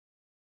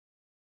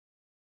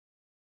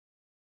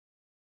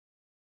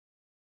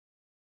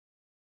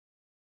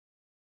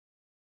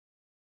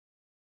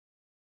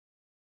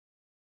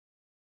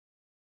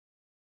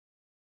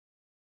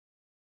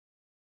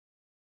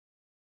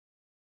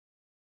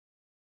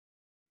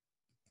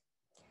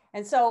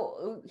And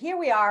so here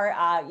we are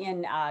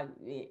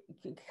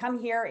come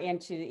here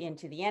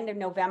into the end of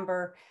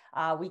November.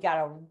 We got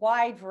a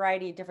wide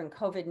variety of different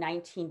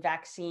COVID-19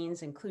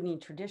 vaccines, including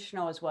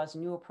traditional as well as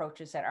new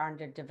approaches that are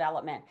under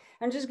development.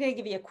 I'm just going to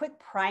give you a quick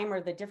primer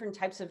of the different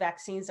types of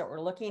vaccines that we're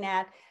looking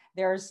at.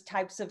 There's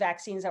types of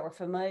vaccines that we're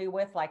familiar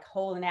with, like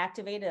whole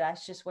inactivated.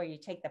 That's just where you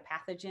take the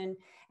pathogen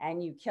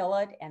and you kill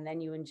it and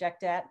then you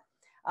inject it.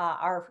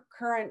 Our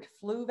current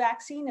flu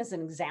vaccine is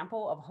an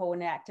example of whole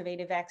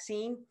inactivated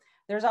vaccine.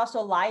 There's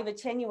also live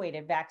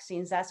attenuated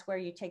vaccines. That's where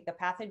you take the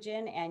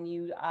pathogen and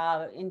you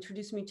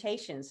introduce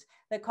mutations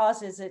that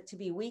causes it to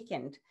be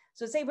weakened.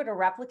 So it's able to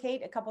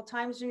replicate a couple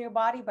times in your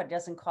body, but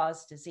doesn't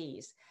cause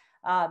disease.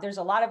 There's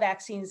a lot of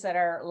vaccines that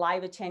are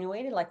live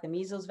attenuated, like the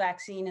measles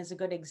vaccine is a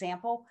good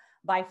example.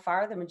 By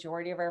far, the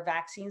majority of our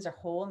vaccines are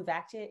whole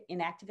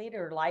inactivated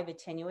or live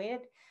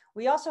attenuated.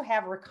 We also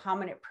have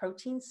recombinant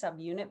protein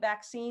subunit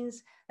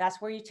vaccines.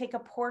 That's where you take a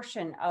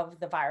portion of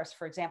the virus,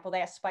 for example,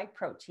 that spike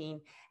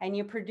protein, and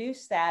you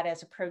produce that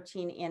as a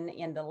protein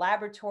in the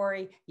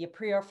laboratory. You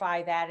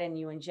purify that and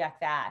you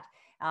inject that.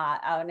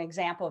 An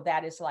example of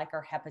that is like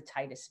our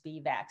hepatitis B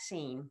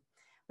vaccine.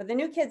 But the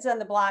new kids on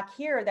the block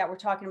here that we're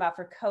talking about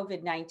for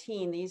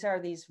COVID-19, these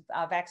are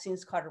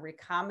vaccines called a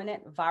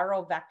recombinant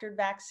viral vector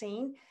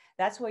vaccine.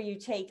 That's where you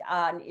take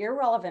an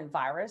irrelevant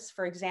virus.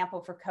 For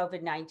example, for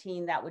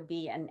COVID-19, that would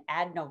be an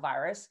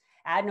adenovirus.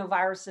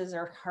 Adenoviruses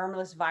are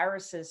harmless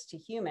viruses to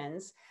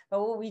humans.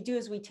 But what we do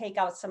is we take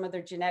out some of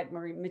their genetic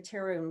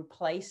material and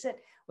replace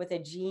it with a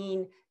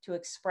gene to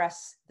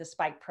express the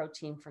spike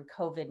protein from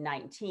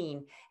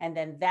COVID-19. And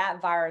then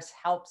that virus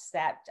helps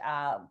that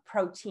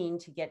protein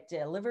to get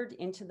delivered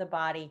into the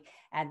body.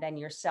 And then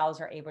your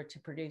cells are able to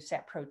produce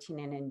that protein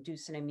and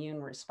induce an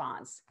immune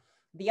response.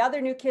 The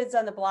other new kids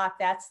on the block,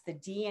 that's the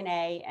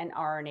DNA and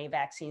RNA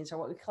vaccines, or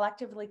what we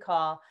collectively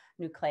call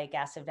nucleic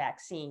acid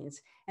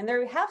vaccines. And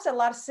there has a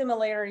lot of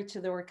similarity to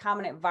the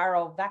recombinant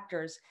viral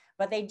vectors,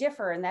 but they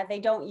differ in that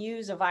they don't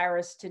use a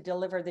virus to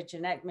deliver the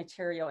genetic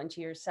material into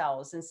your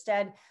cells.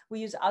 Instead, we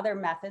use other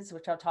methods,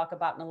 which I'll talk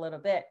about in a little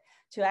bit,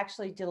 to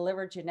actually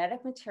deliver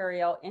genetic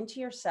material into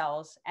your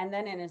cells, and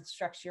then it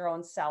instructs your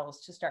own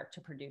cells to start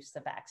to produce the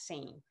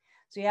vaccine.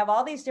 So you have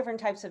all these different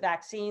types of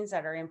vaccines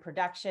that are in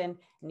production,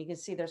 and you can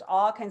see there's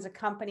all kinds of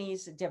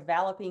companies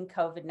developing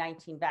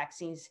COVID-19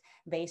 vaccines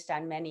based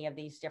on many of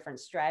these different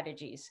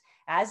strategies.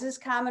 As is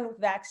common with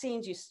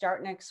vaccines, you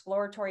start in an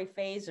exploratory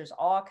phase. There's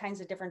all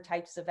kinds of different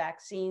types of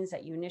vaccines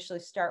that you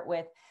initially start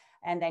with,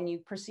 and then you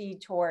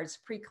proceed towards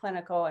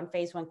preclinical and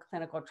phase 1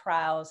 clinical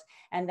trials,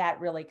 and that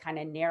really kind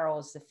of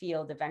narrows the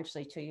field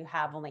eventually till you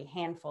have only a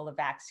handful of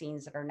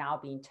vaccines that are now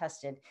being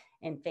tested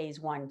in phase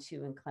 1,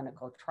 2, and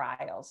clinical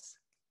trials.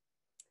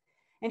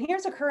 And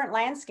here's a current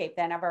landscape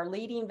then of our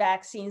leading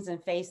vaccines in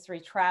phase 3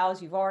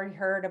 trials. You've already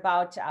heard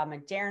about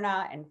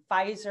Moderna and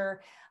Pfizer.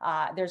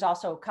 There's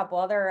also a couple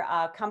other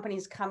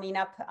companies coming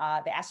up,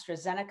 the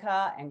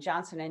AstraZeneca and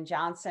Johnson &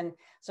 Johnson.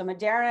 So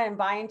Moderna and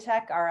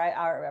BioNTech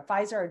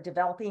Pfizer are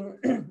developing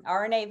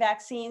RNA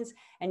vaccines.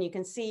 And you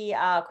can see,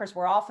 of course,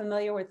 we're all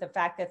familiar with the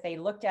fact that they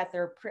looked at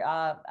their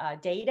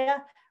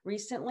data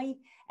recently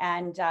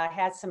and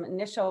had some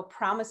initial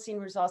promising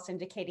results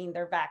indicating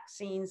their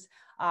vaccines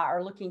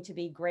are looking to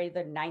be greater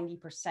than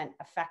 90%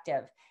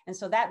 effective. And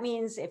so that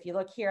means if you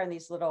look here on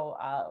these little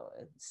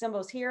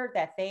symbols here,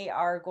 that they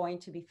are going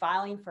to be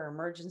filing for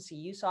emergency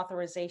use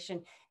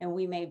authorization, and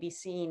we may be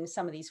seeing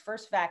some of these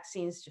first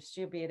vaccines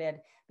distributed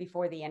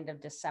before the end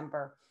of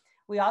December.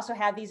 We also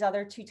have these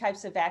other two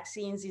types of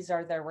vaccines. These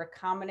are the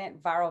recombinant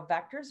viral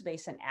vectors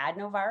based on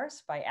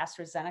adenovirus by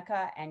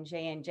AstraZeneca and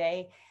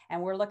J&J.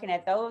 And we're looking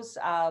at those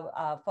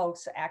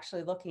folks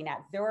actually looking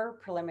at their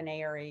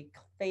preliminary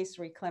phase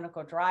 3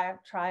 clinical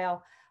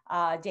trial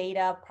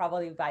data,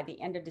 probably by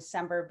the end of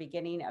December,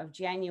 beginning of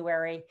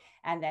January,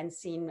 and then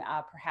seeing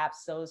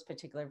perhaps those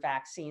particular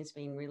vaccines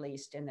being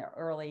released in the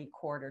early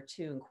Q2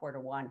 and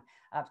Q1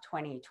 of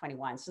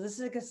 2021. So this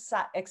is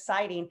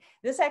exciting.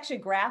 This actually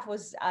graph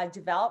was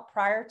developed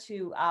prior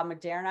to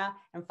Moderna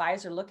and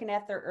Pfizer looking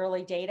at their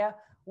early data.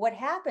 What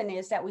happened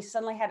is that we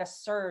suddenly had a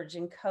surge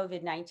in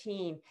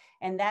COVID-19,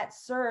 and that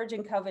surge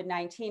in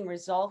COVID-19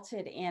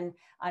 resulted in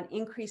an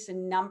increase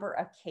in number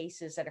of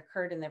cases that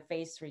occurred in their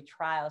phase 3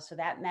 trials. So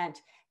that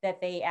meant that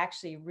they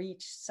actually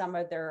reached some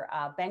of their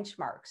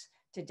benchmarks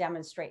to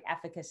demonstrate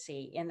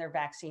efficacy in their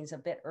vaccines a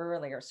bit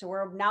earlier. So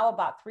we're now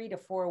about 3 to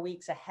 4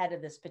 weeks ahead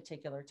of this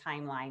particular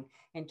timeline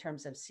in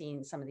terms of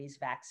seeing some of these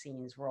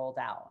vaccines rolled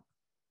out.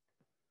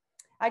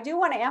 I do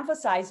want to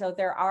emphasize, though,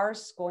 there are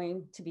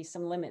going to be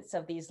some limits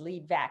of these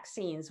lead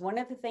vaccines. One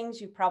of the things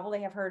you probably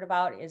have heard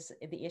about is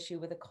the issue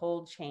with a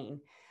cold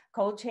chain.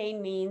 Cold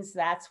chain means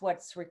that's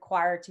what's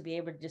required to be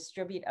able to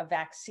distribute a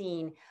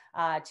vaccine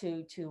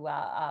to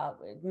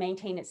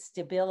maintain its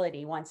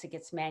stability once it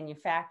gets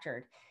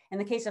manufactured. In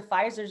the case of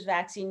Pfizer's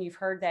vaccine, you've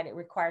heard that it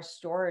requires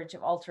storage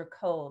of ultra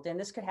cold, and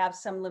this could have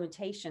some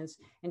limitations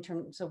in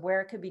terms of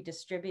where it could be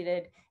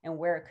distributed and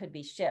where it could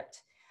be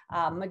shipped.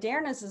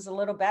 Moderna's is a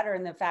little better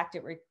in the fact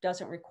it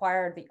doesn't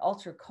require the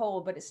ultra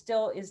cold, but it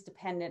still is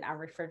dependent on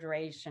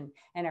refrigeration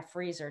and a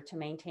freezer to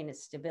maintain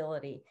its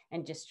stability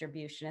and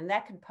distribution. And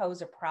that could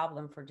pose a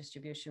problem for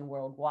distribution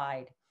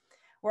worldwide.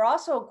 We're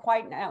also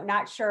quite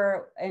not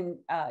sure in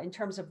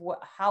terms of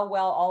how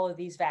well all of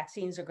these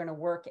vaccines are going to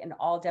work in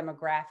all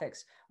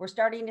demographics. We're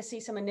starting to see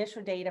some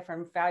initial data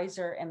from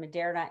Pfizer and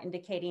Moderna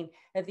indicating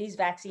that these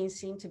vaccines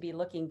seem to be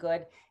looking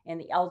good in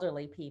the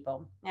elderly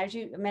people. As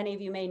many of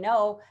you may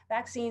know,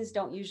 vaccines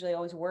don't usually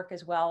always work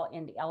as well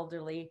in the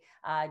elderly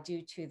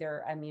due to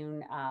their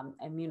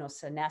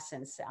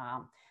immunosenescence.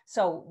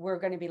 So we're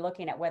going to be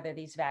looking at whether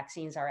these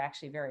vaccines are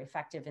actually very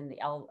effective in the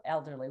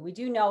elderly. We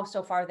do know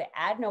so far the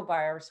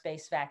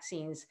adenovirus-based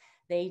vaccines,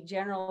 they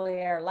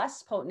generally are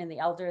less potent in the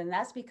elderly, and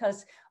that's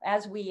because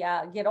as we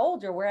get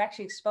older, we're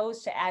actually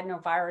exposed to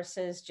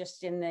adenoviruses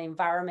just in the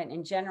environment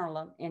in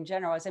general.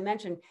 As I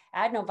mentioned,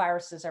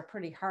 adenoviruses are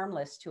pretty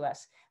harmless to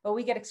us, but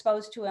we get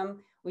exposed to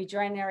them, we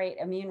generate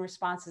immune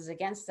responses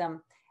against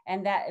them,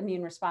 and that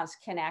immune response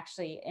can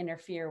actually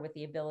interfere with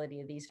the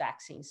ability of these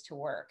vaccines to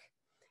work.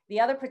 The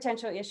other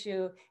potential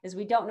issue is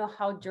we don't know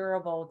how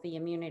durable the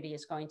immunity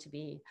is going to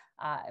be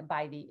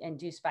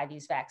induced by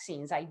these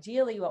vaccines.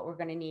 Ideally, what we're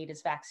going to need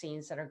is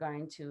vaccines that are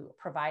going to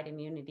provide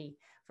immunity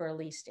for at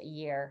least a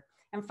year.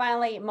 And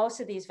finally,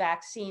 most of these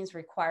vaccines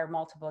require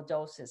multiple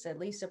doses, at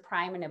least a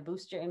prime and a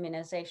booster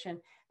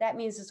immunization. That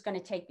means it's going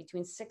to take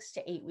between 6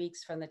 to 8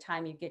 weeks from the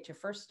time you get your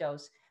first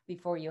dose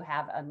before you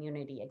have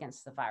immunity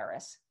against the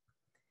virus.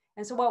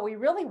 And so what we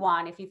really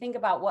want, if you think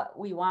about what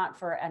we want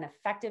for an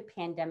effective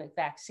pandemic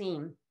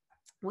vaccine,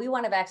 we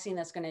want a vaccine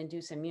that's going to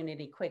induce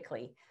immunity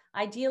quickly.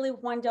 Ideally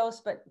 1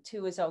 dose, but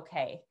 2 is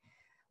okay.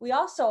 We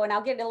also, and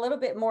I'll get a little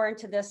bit more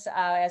into this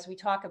as we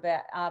talk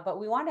about, but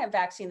we want a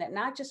vaccine that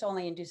not just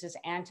only induces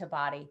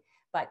antibody,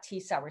 but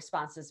T-cell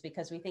responses,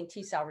 because we think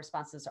T-cell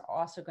responses are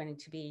also going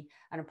to be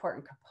an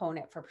important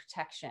component for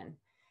protection.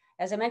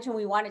 As I mentioned,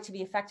 we want it to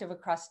be effective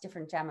across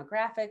different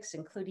demographics,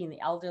 including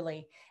the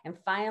elderly, and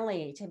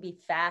finally, to be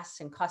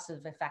fast and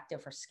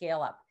cost-effective for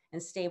scale-up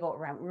and stable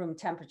around room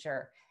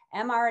temperature.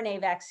 mRNA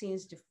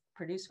vaccines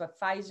produced by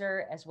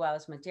Pfizer as well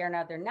as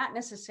Moderna, they're not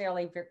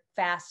necessarily very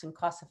fast and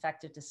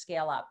cost-effective to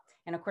scale up.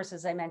 And of course,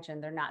 as I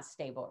mentioned, they're not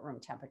stable at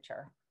room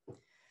temperature.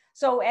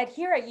 So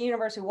here at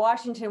University of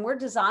Washington, we're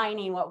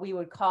designing what we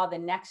would call the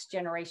next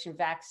generation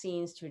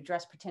vaccines to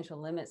address potential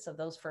limits of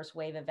those first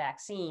wave of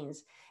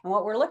vaccines. And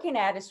what we're looking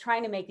at is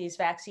trying to make these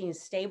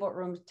vaccines stable at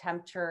room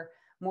temperature,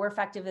 more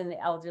effective in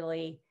the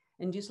elderly,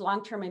 induce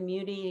long-term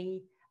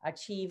immunity,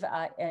 achieve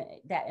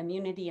that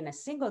immunity in a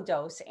single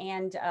dose,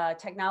 and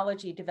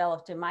technology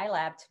developed in my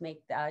lab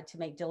to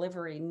make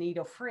delivery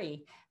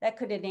needle-free that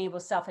could enable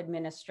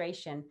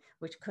self-administration,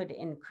 which could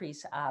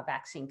increase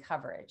vaccine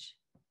coverage.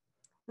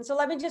 And so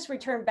let me just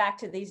return back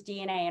to these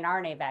DNA and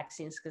RNA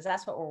vaccines, because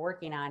that's what we're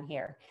working on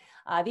here.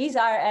 These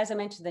are, as I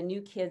mentioned, the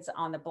new kids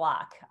on the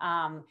block.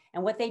 And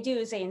what they do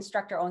is they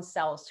instruct our own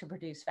cells to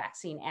produce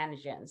vaccine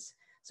antigens.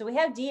 So we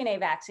have DNA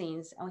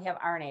vaccines and we have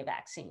RNA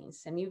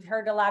vaccines. And you've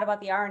heard a lot about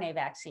the RNA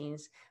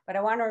vaccines, but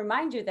I want to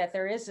remind you that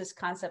there is this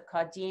concept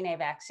called DNA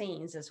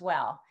vaccines as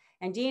well.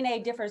 And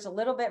DNA differs a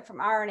little bit from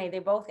RNA. They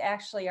both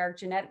actually are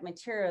genetic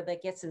material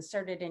that gets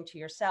inserted into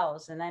your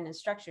cells and then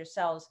instructs your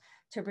cells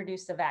to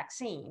produce the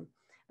vaccine.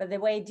 But the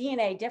way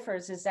DNA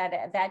differs is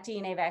that that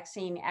DNA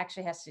vaccine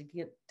actually has to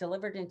get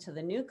delivered into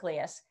the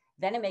nucleus,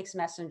 then it makes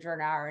messenger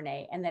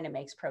RNA, and then it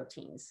makes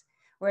proteins.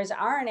 Whereas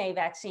RNA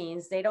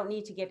vaccines, they don't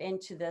need to get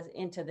into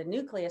the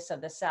nucleus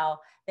of the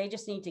cell. They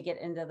just need to get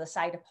into the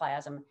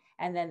cytoplasm,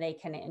 and then they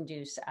can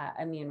induce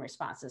immune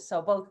responses.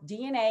 So both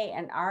DNA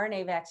and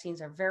RNA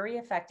vaccines are very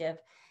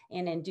effective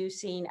in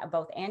inducing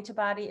both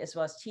antibody as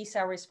well as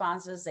T-cell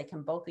responses. They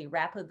can both be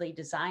rapidly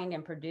designed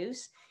and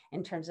produced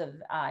in terms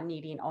of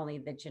needing only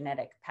the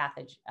genetic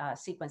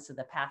sequence of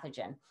the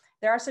pathogen.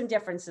 There are some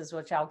differences,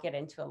 which I'll get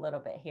into a little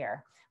bit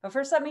here. But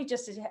first, let me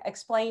just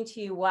explain to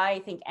you why I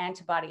think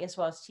antibody as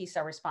well as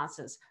T-cell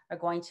responses are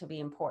going to be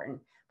important.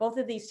 Both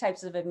of these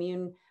types of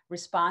immune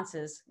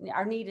responses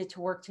are needed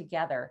to work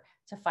together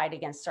to fight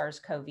against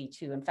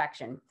SARS-CoV-2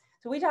 infection.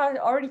 So we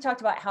already talked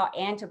about how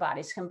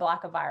antibodies can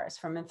block a virus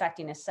from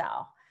infecting a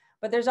cell.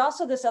 But there's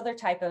also this other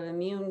type of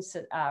immune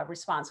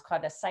response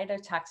called a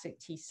cytotoxic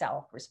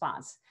T-cell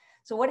response.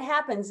 So what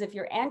happens if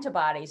your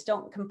antibodies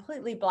don't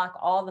completely block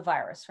all the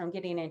virus from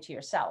getting into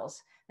your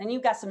cells? Then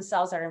you've got some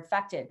cells that are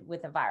infected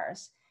with the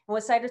virus. And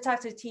what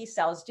cytotoxic T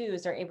cells do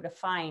is they're able to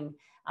find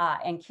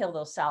and kill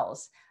those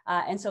cells.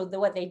 And so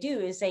what they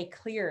do is they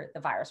clear the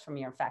virus from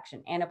your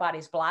infection.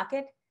 Antibodies block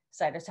it,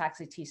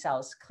 cytotoxic T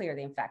cells clear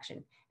the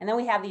infection. And then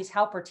we have these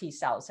helper T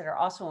cells that are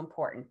also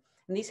important.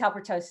 And these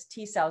helper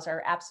T cells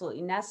are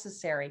absolutely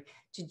necessary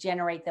to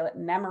generate the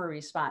memory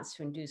response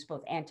to induce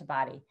both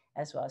antibody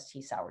as well as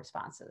T cell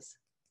responses.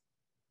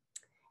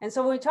 And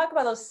so when we talk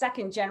about those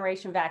second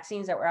generation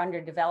vaccines that were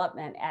under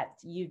development at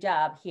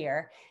UW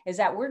here, is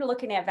that we're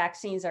looking at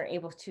vaccines that are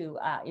able to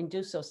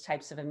induce those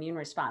types of immune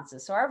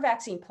responses. So our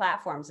vaccine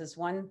platforms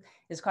one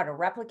is called a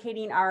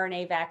replicating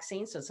RNA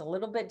vaccine. So it's a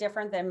little bit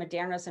different than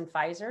Moderna's and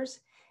Pfizer's.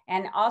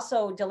 and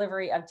also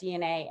delivery of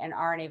DNA and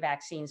RNA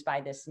vaccines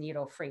by this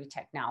needle-free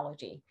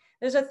technology.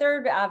 There's a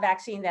third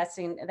vaccine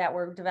that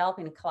we're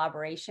developing in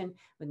collaboration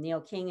with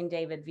Neil King and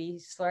David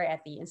Wiesler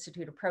at the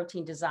Institute of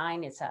Protein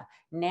Design. It's a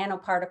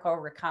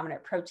nanoparticle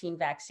recombinant protein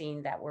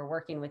vaccine that we're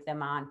working with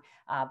them on,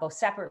 both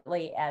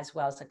separately as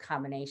well as a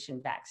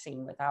combination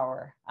vaccine with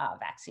our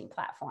vaccine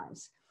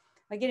platforms.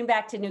 But getting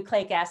back to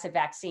nucleic acid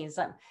vaccines,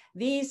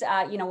 these,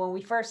 when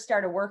we first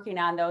started working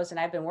on those, and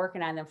I've been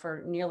working on them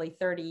for nearly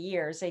 30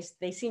 years,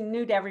 they seem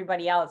new to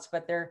everybody else,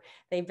 but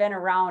they've been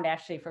around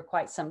actually for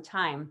quite some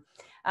time.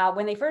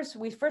 When we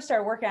first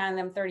started working on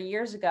them 30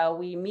 years ago,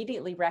 we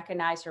immediately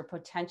recognized their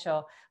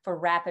potential for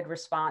rapid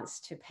response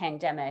to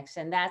pandemics.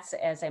 And that's,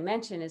 as I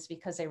mentioned, is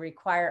because they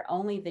require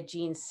only the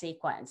gene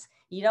sequence.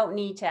 You don't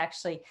need to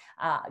actually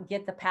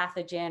get the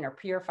pathogen or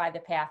purify the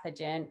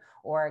pathogen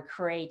or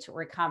create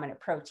recombinant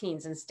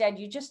proteins. Instead,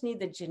 you just need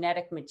the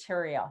genetic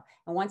material.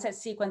 And once that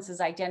sequence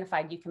is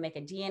identified, you can make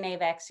a DNA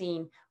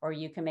vaccine or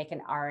you can make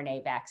an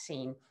RNA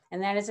vaccine.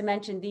 And then, as I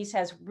mentioned, these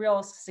has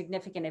real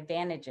significant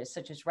advantages,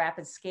 such as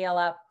rapid scale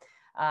up.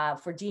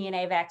 For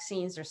DNA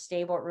vaccines, they're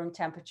stable at room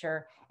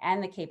temperature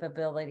and the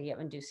capability of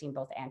inducing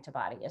both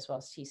antibody as well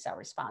as T cell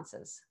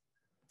responses.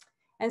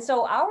 And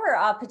so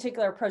our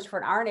particular approach for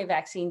an RNA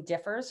vaccine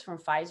differs from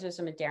Pfizer's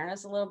and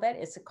Moderna's a little bit.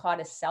 It's called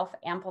a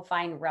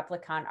self-amplifying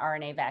replicon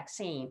RNA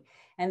vaccine.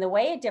 And the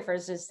way it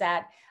differs is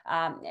that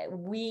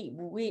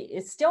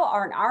it's still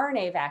an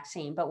RNA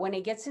vaccine, but when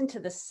it gets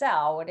into the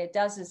cell, what it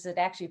does is it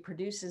actually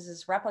produces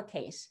this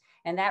replicase.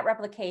 And that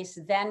replicase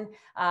then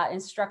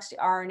instructs the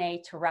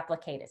RNA to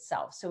replicate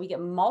itself. So we get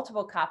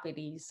multiple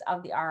copies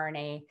of the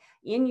RNA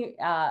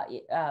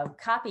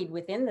copied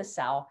within the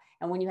cell.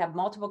 And when you have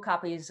multiple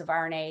copies of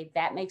RNA,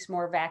 that makes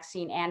more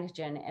vaccine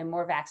antigen, and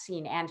more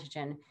vaccine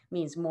antigen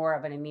means more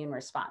of an immune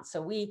response. So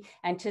we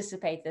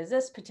anticipate that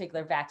this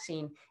particular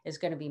vaccine is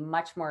going to be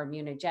much more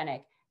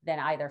immunogenic than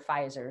either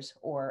Pfizer's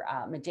or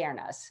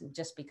Moderna's,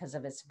 just because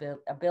of its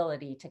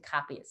ability to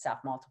copy itself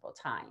multiple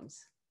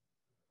times.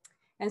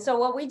 And so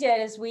what we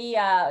did is we,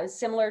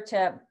 similar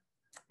to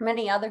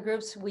many other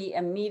groups, we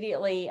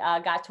immediately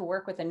got to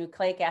work with a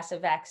nucleic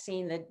acid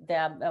vaccine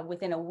that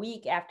within a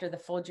week after the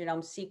full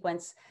genome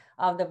sequence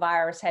of the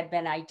virus had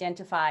been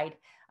identified,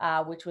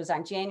 which was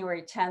on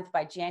January 10th.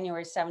 By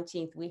January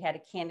 17th, we had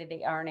a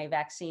candidate RNA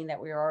vaccine that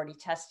we were already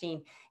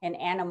testing in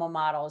animal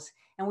models.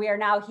 And we are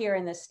now here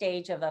in the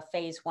stage of a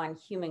phase 1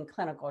 human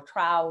clinical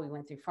trial. We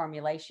went through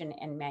formulation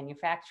and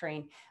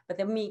manufacturing. But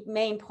the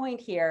main point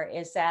here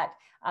is that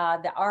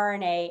the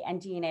RNA and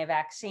DNA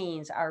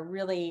vaccines are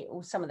really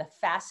some of the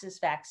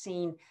fastest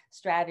vaccine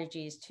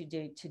strategies to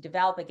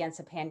develop against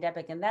a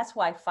pandemic. And that's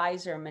why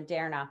Pfizer and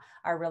Moderna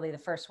are really the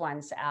first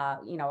ones,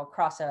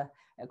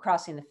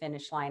 crossing the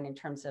finish line in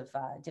terms of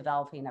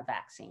developing a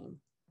vaccine.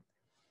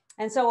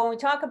 And so when we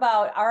talk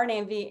about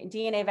RNA and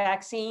DNA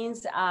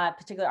vaccines,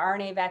 particularly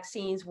RNA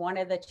vaccines, one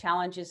of the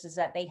challenges is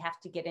that they have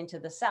to get into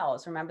the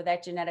cells. Remember,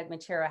 that genetic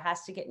material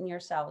has to get in your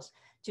cells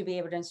to be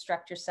able to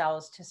instruct your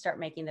cells to start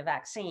making the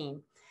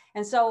vaccine.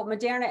 And so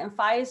Moderna and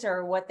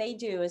Pfizer, what they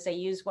do is they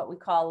use what we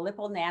call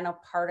lipid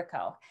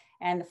nanoparticle.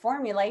 And the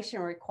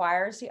formulation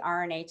requires the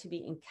RNA to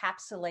be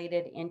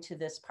encapsulated into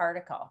this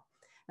particle.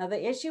 Now,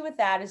 the issue with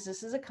that is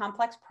this is a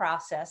complex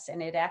process,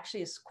 and it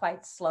actually is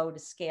quite slow to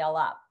scale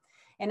up.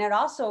 And it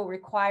also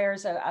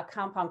requires a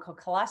compound called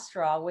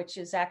cholesterol, which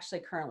is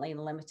actually currently in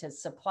limited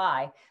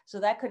supply. So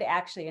that could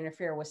actually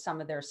interfere with some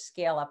of their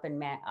scale up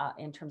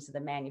in terms of the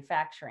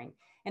manufacturing.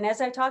 And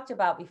as I talked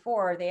about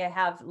before, they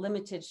have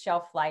limited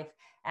shelf life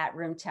at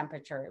room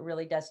temperature. It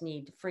really does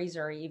need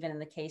freezer, even in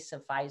the case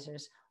of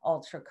Pfizer's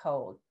ultra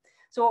cold.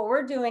 So what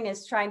we're doing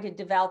is trying to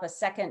develop a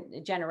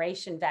second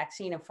generation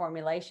vaccine and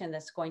formulation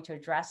that's going to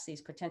address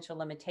these potential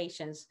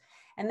limitations.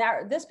 And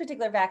this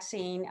particular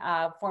vaccine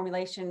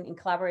formulation in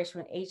collaboration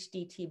with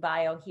HDT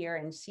Bio here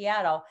in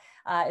Seattle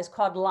is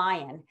called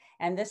Lion.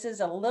 And this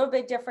is a little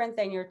bit different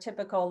than your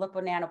typical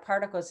lipid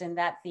nanoparticles in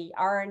that the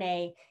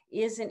RNA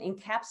isn't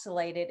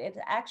encapsulated. It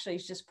actually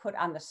is just put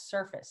on the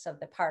surface of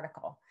the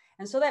particle.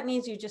 And so that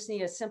means you just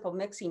need a simple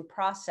mixing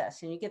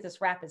process and you get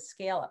this rapid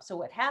scale up. So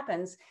what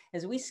happens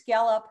is we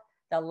scale up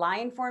the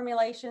Lion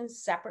formulation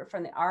separate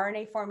from the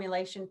RNA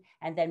formulation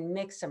and then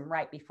mix them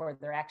right before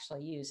they're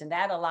actually used. And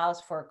that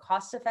allows for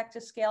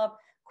cost-effective scale up,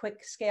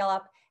 quick scale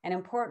up, and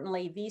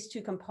importantly, these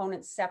two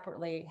components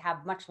separately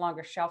have much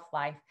longer shelf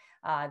life.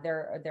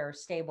 They're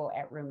stable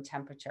at room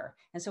temperature.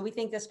 And so we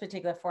think this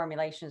particular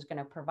formulation is going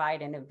to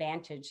provide an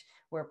advantage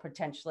where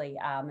potentially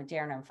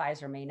Moderna and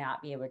Pfizer may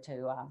not be able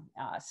to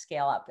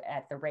scale up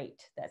at the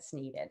rate that's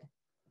needed.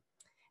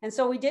 And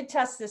so we did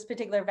test this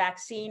particular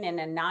vaccine in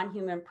a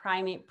non-human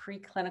primate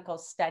preclinical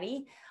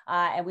study.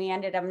 And we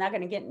ended up, I'm not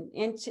going to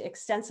get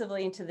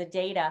extensively into the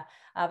data,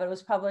 but it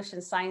was published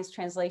in Science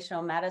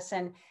Translational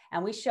Medicine.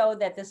 And we showed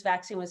that this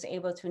vaccine was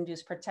able to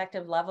induce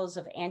protective levels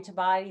of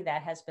antibody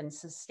that has been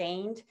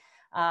sustained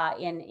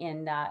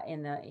in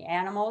the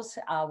animals.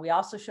 We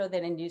also showed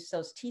that it induced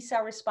those T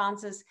cell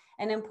responses.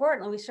 And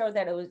importantly, we showed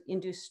that it would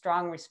induce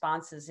strong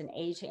responses in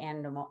age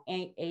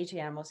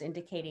animals,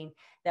 indicating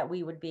that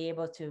we would be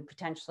able to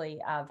potentially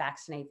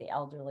vaccinate the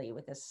elderly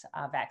with this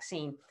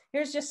vaccine.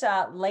 Here's just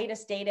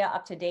latest data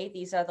up to date.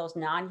 These are those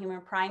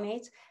non-human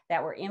primates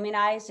that were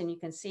immunized. And you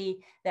can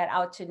see that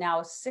out to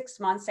now 6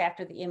 months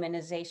after the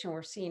immunization,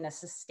 we're seeing a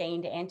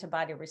sustained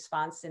antibody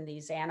response in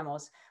these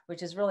animals,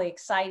 which is really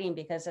exciting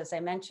because, as I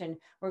mentioned,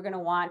 we're going to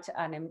want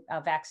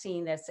a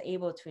vaccine that's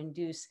able to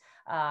induce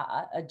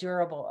a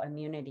durable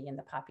immunity in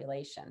the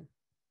population.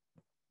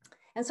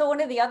 And so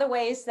one of the other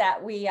ways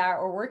that we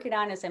are working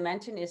on, as I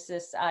mentioned, is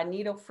this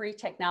needle-free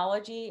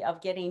technology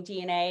of getting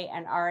DNA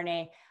and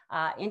RNA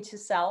into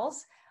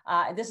cells.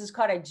 This is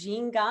called a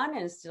gene gun,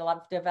 and it's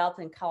developed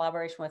in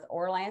collaboration with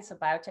Orlance, a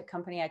biotech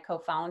company I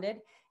co-founded.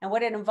 And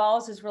what it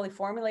involves is really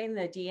formulating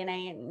the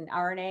DNA and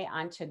RNA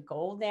onto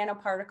gold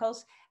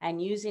nanoparticles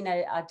and using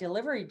a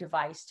delivery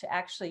device to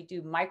actually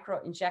do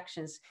micro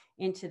injections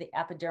into the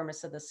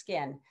epidermis of the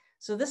skin.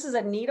 So this is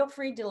a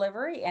needle-free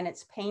delivery, and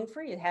it's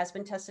pain-free. It has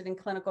been tested in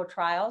clinical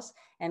trials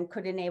and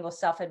could enable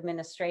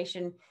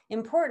self-administration.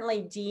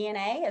 Importantly,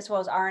 DNA as well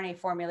as RNA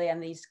formulae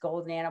on these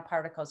gold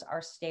nanoparticles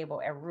are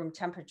stable at room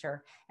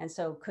temperature, and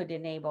so could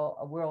enable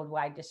a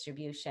worldwide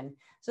distribution.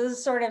 So this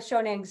is sort of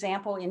showing an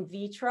example in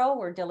vitro.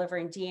 We're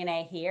delivering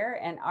DNA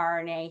here and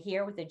RNA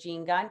here with the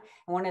gene gun.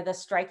 And one of the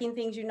striking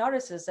things you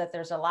notice is that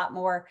there's a lot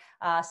more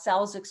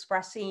cells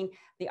expressing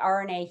the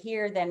RNA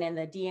here than in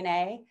the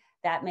DNA.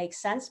 That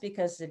makes sense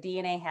because the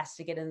DNA has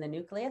to get in the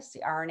nucleus.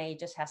 The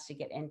RNA just has to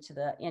get into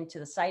the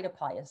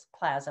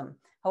cytoplasm.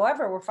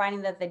 However, we're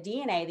finding that the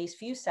DNA, these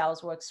few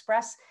cells, will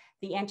express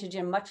the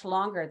antigen much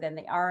longer than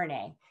the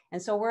RNA.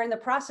 And so we're in the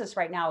process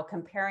right now of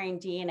comparing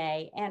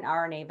DNA and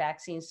RNA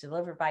vaccines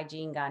delivered by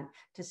gene gun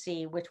to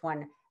see which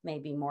one may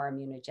be more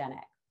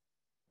immunogenic.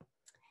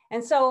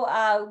 And so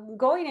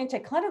going into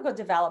clinical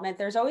development,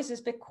 there's always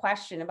this big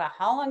question about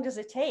how long does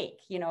it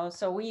take?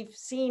 So we've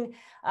seen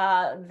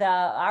the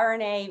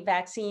RNA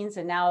vaccines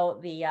and now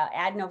the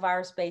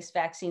adenovirus-based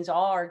vaccines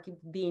all are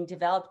being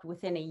developed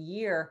within a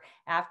year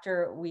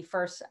after we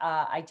first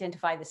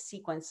identify the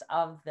sequence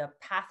of the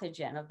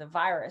pathogen of the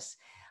virus.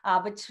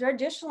 But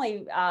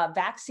traditionally,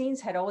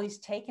 vaccines had always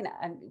taken,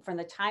 from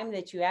the time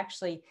that you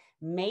actually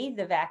made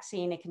the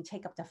vaccine, it can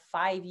take up to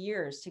 5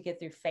 years to get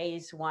through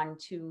phase 1,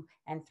 2,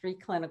 and 3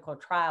 clinical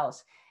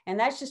trials. And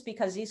that's just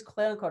because these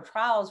clinical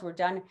trials were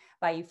done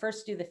by, you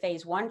first do the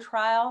phase 1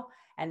 trial,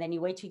 and then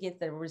you wait to get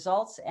the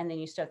results, and then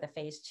you start the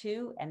phase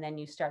 2, and then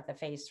you start the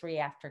phase 3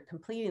 after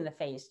completing the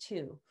phase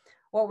 2.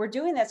 What we're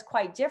doing that's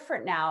quite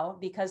different now,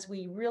 because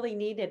we really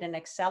needed an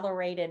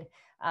accelerated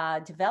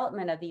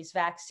development of these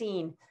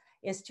vaccines,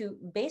 is to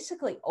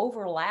basically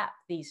overlap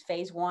these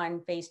phase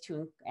 1, phase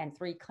 2, and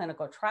 3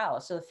 clinical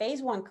trials. So the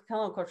phase 1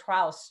 clinical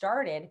trial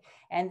started,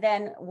 and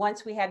then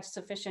once we had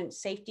sufficient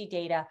safety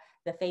data,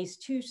 the phase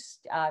 2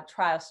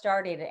 trial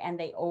started, and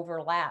they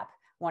overlap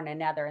one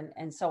another,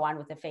 and so on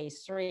with the phase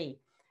 3.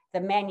 The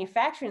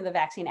manufacturing of the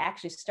vaccine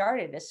actually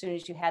started as soon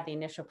as you had the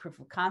initial proof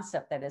of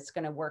concept that it's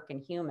going to work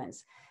in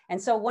humans.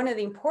 And so one of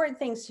the important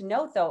things to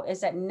note, though, is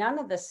that none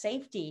of the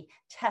safety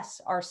tests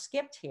are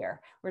skipped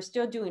here. We're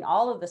still doing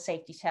all of the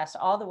safety tests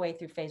all the way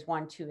through phase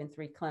 1, 2, and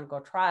 3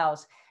 clinical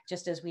trials,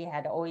 just as we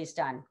had always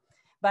done.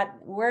 But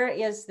where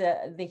is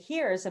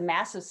here is a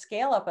massive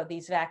scale up of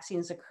these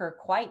vaccines occur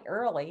quite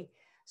early.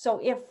 So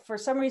if for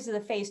some reason the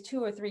phase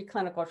 2 or 3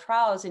 clinical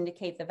trials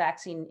indicate the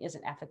vaccine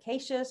isn't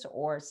efficacious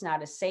or it's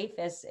not as safe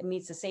as it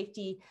meets the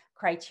safety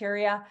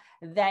criteria,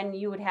 then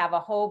you would have a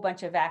whole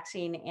bunch of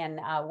vaccine in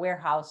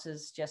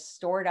warehouses just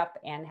stored up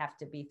and have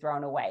to be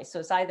thrown away. So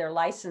it's either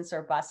license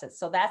or bust it.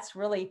 So that's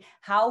really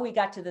how we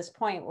got to this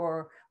point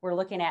where we're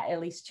looking at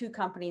least 2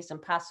 companies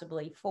and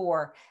possibly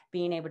 4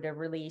 being able to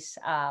release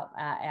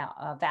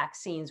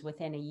vaccines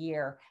within a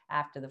year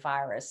after the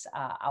virus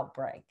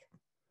outbreak.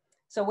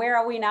 So where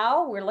are we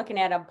now? We're looking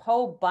at a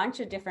whole bunch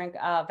of different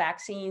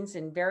vaccines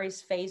in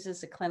various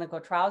phases of clinical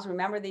trials.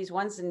 Remember, these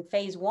ones in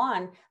phase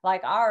 1,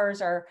 like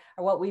ours, are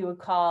what we would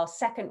call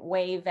second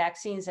wave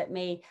vaccines that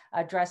may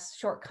address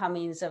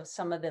shortcomings of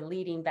some of the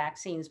leading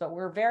vaccines. But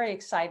we're very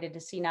excited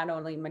to see not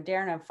only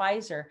Moderna and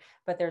Pfizer,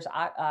 but there's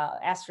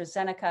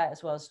AstraZeneca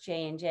as well as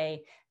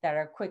J&J that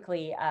are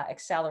quickly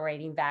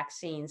accelerating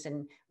vaccines.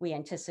 And we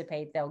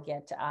anticipate they'll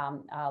get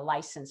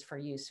licensed for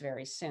use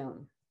very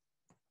soon.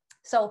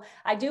 So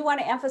I do want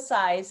to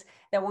emphasize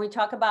that when we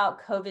talk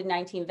about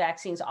COVID-19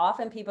 vaccines,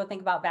 often people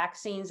think about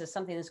vaccines as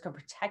something that's going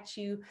to protect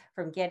you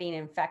from getting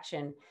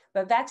infection.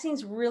 But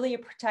vaccines really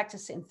protect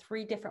us in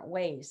 3 different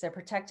ways. They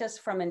protect us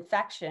from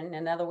infection.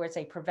 In other words,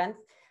 they prevent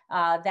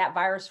that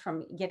virus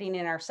from getting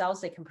in our cells.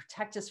 They can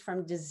protect us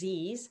from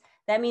disease.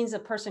 That means a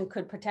person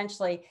could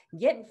potentially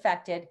get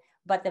infected,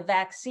 but the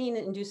vaccine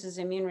induces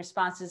immune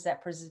responses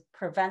that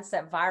prevents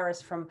that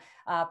virus from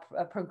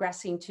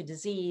progressing to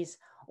disease.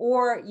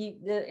 or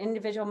the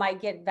individual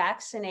might get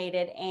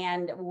vaccinated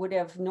and would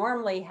have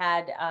normally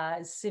had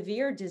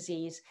severe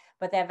disease,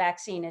 but that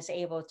vaccine is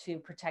able to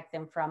protect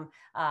them from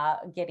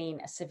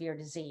getting a severe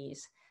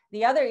disease.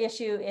 The other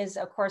issue is,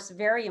 of course,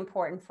 very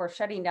important for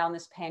shutting down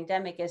this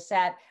pandemic, is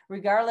that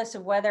regardless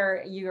of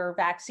whether your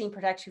vaccine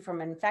protects you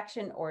from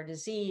infection or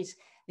disease,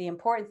 the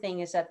important thing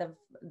is that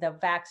the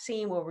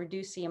vaccine will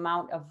reduce the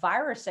amount of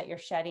virus that you're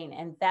shedding,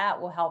 and that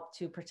will help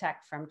to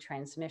protect from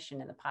transmission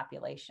in the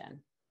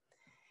population.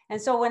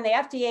 And so when the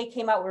FDA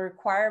came out with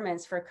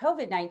requirements for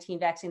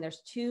COVID-19 vaccine,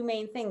 there's two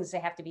main things. They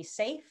have to be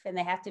safe and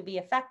they have to be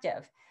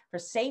effective. For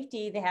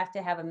safety, they have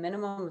to have a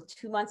minimum of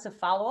 2 months of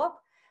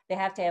follow-up. They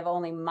have to have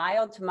only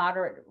mild to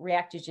moderate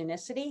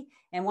reactogenicity.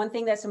 And one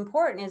thing that's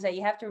important is that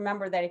you have to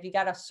remember that if you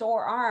got a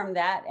sore arm,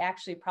 that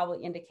actually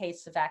probably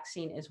indicates the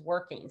vaccine is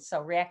working.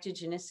 So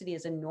reactogenicity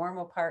is a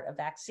normal part of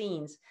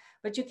vaccines,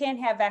 but you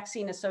can't have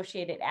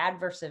vaccine-associated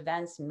adverse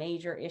events,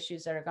 major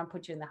issues that are going to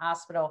put you in the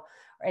hospital,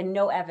 and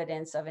no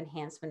evidence of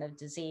enhancement of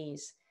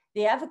disease.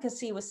 The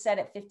efficacy was set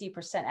at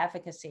 50%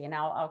 efficacy, and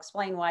I'll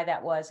explain why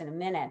that was in a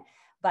minute.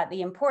 But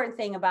the important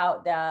thing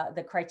about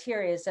the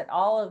criteria is that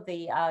all of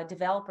the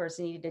developers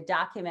needed to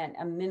document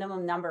a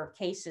minimum number of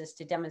cases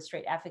to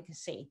demonstrate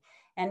efficacy.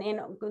 And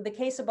in the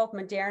case of both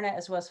Moderna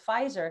as well as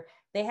Pfizer,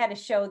 they had to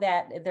show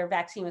that their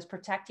vaccine was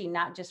protecting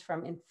not just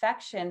from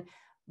infection,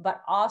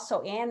 but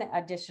also an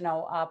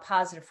additional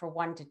positive for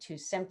 1 to 2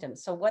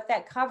 symptoms. So what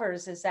that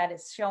covers is that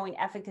it's showing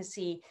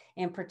efficacy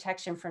in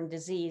protection from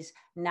disease,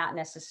 not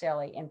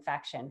necessarily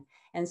infection.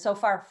 And so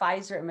far,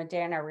 Pfizer and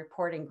Moderna are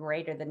reporting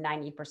greater than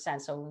 90%,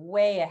 so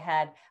way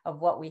ahead of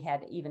what we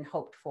had even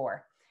hoped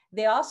for.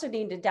 They also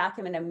need to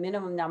document a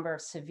minimum number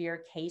of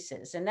severe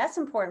cases. And that's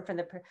important from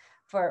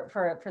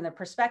the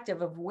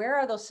perspective of where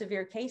are those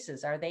severe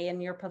cases? Are they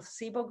in your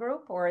placebo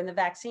group or in the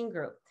vaccine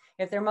group?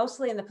 If they're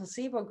mostly in the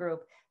placebo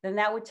group, then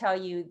that would tell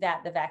you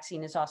that the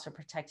vaccine is also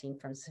protecting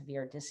from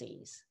severe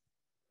disease.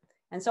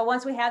 And so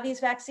once we have these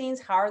vaccines,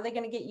 how are they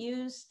going to get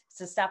used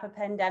to stop a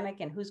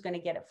pandemic, and who's going to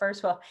get it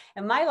first? Well,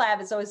 in my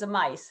lab, it's always the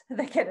mice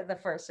that get it the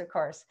first, of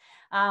course.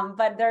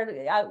 But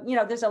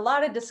there's a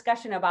lot of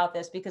discussion about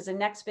this because the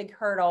next big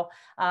hurdle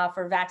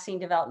for vaccine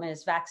development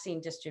is vaccine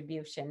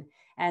distribution.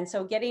 And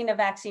so getting a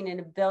vaccine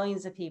into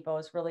billions of people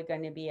is really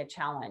going to be a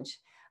challenge.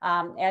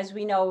 As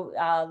we know,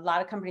 a lot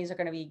of companies are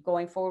going to be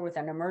going forward with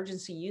an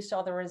emergency use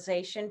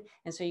authorization.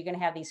 And so you're going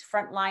to have these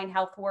frontline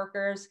health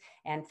workers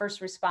and first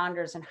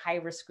responders and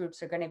high-risk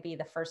groups are going to be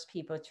the first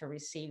people to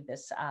receive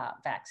this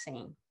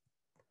vaccine.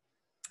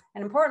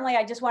 And importantly,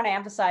 I just want to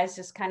emphasize,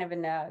 just kind of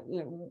in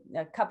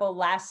a couple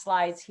last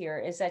slides here,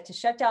 is that to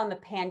shut down the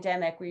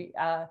pandemic,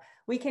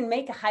 we can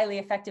make a highly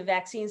effective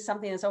vaccine,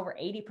 something that's over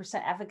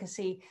 80%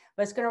 efficacy,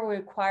 but it's going to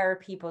require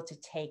people to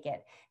take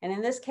it. And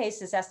in this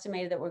case, it's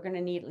estimated that we're going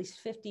to need at least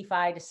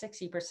 55 to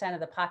 60%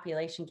 of the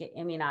population get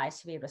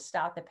immunized to be able to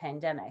stop the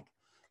pandemic.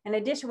 In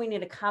addition, we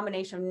need a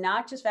combination of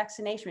not just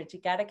vaccination, but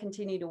you got to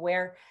continue to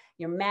wear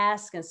your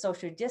mask and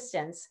social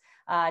distance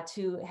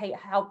to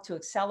help to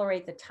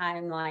accelerate the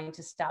timeline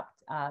to stop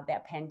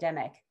that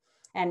pandemic.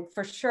 And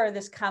for sure,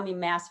 this coming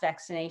mass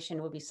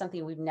vaccination will be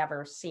something we've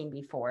never seen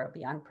before. It'll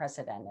be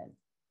unprecedented.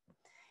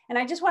 And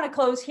I just want to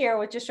close here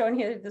with just showing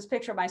you this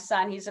picture of my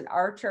son. He's an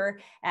archer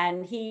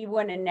and he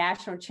won a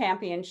national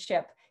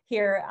championship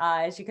here,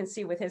 as you can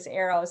see with his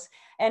arrows.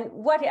 And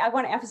what I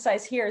want to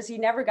emphasize here is he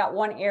never got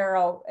one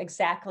arrow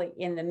exactly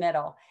in the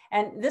middle.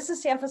 And this is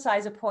to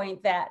emphasize a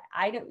point that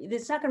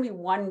it's not going to be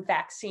one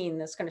vaccine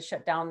that's going to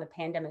shut down the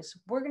pandemic. So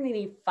we're going to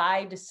need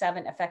 5 to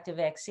 7 effective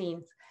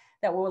vaccines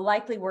that will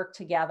likely work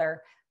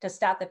together to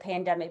stop the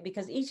pandemic,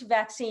 because each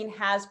vaccine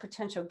has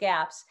potential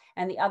gaps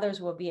and the others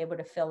will be able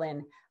to fill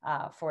in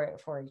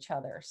for each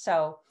other.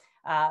 So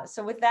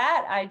with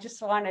that, I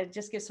just want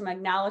to give some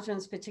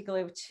acknowledgements,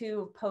 particularly with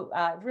 2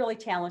 really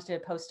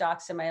talented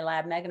postdocs in my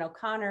lab, Megan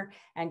O'Connor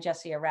and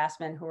Jessie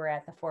Erasmus, who are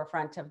at the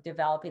forefront of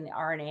developing the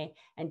RNA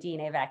and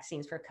DNA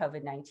vaccines for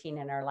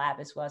COVID-19 in our lab,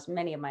 as well as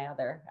many of my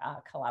other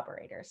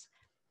collaborators.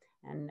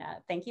 And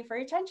thank you for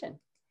your attention.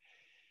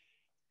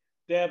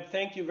 Deb,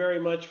 thank you very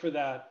much for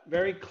that.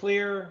 Very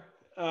clear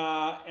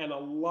and a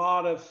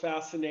lot of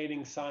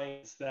fascinating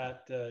science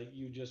that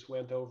you just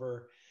went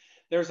over.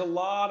 There's a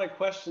lot of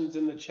questions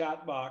in the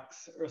chat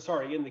box, or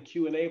sorry, in the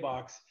Q&A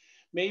box.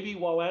 Maybe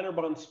while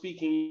Anirban's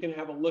speaking, you can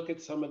have a look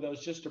at some of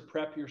those just to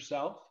prep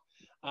yourself,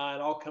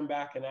 and I'll come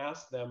back and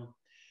ask them.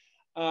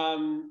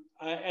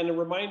 And a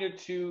reminder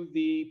to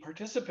the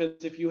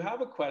participants, if you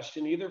have a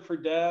question, either for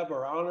Deb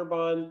or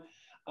Anirban,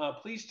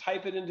 please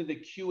type it into the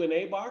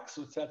Q&A box.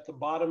 It's at the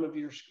bottom of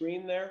your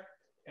screen there,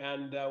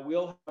 and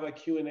we'll have a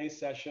Q&A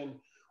session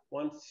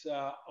once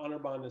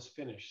Anirban is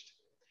finished.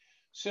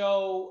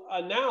 So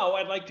now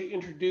I'd like to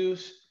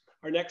introduce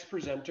our next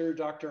presenter,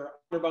 Dr.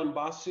 Anirban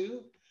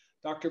Basu.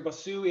 Dr.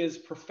 Basu is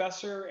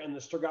professor and the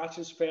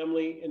Sturgakis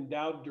Family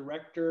Endowed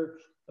Director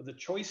of the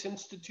Choice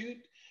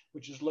Institute,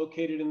 which is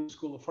located in the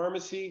School of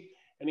Pharmacy,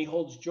 and he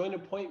holds joint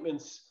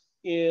appointments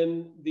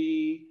in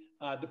the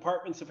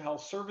Departments of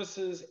Health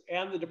Services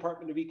and the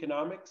Department of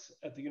Economics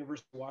at the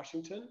University of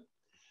Washington.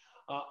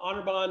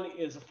 Anirban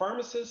is a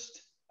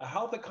pharmacist, a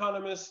health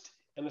economist,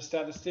 and a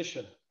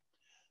statistician.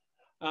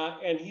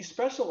 And he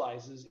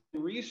specializes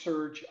in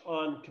research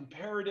on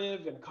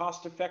comparative and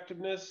cost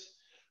effectiveness,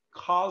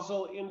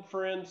 causal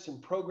inference,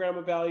 and program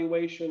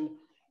evaluation.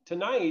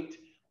 Tonight,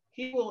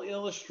 he will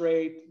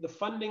illustrate the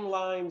funding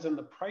lines and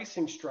the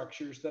pricing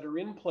structures that are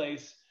in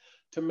place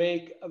to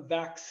make a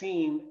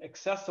vaccine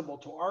accessible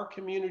to our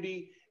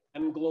community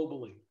and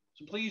globally.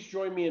 So please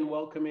join me in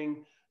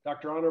welcoming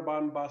Dr.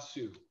 Anirban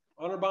Basu.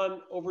 Anirban,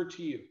 over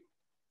to you.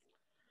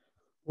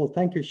 Well,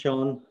 thank you,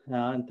 Sean,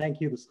 and thank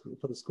you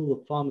for the School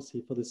of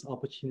Pharmacy for this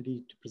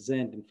opportunity to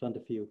present in front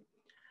of you.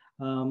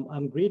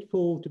 I'm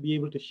grateful to be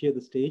able to share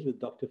the stage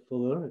with Dr.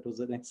 Fuller. It was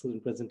an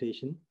excellent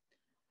presentation.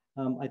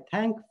 I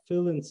thank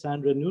Phil and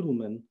Sandra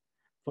Nudelman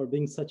for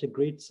being such a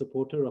great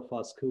supporter of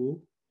our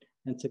school,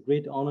 and it's a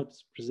great honor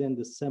to present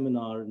this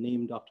seminar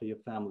named after your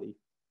family.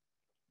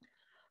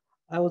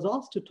 I was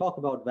asked to talk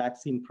about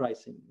vaccine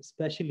pricing,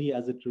 especially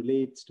as it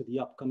relates to the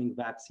upcoming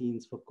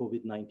vaccines for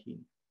COVID-19.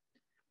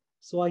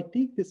 So I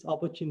take this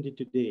opportunity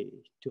today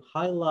to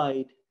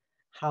highlight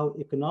how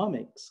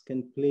economics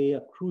can play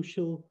a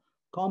crucial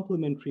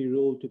complementary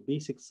role to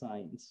basic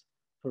science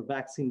for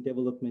vaccine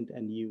development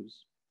and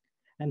use,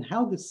 and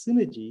how this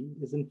synergy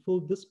is in full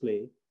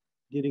display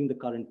during the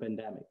current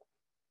pandemic.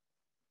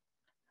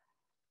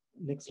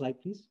 Next slide,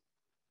 please.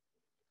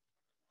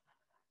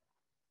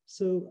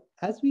 So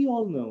as we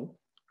all know,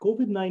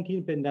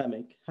 COVID-19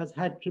 pandemic has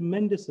had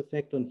tremendous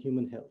effect on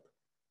human health.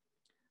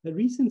 A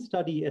recent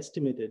study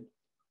estimated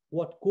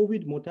what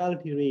COVID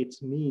mortality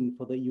rates mean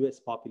for the US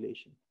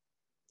population.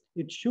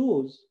 It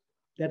shows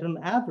that on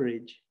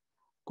average,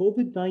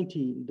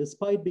 COVID-19,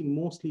 despite being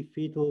mostly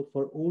fatal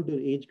for older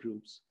age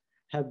groups,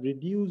 have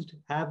reduced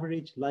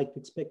average life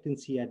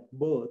expectancy at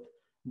birth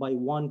by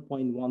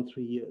 1.13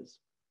 years.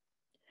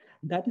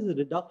 That is a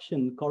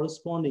reduction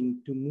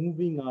corresponding to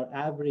moving our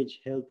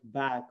average health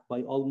back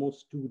by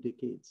almost 2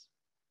 decades.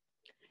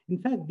 In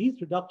fact,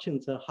 these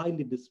reductions are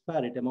highly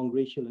disparate among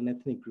racial and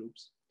ethnic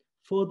groups,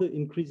 further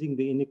increasing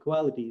the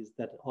inequalities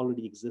that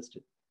already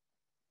existed.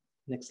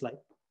 Next slide.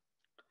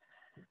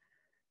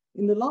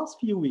 In the last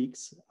few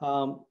weeks,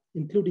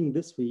 including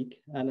this week,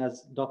 and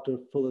as Dr.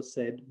 Fuller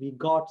said, we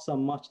got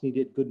some much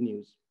needed good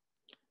news.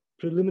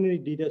 Preliminary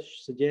data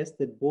suggests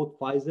that both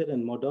Pfizer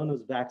and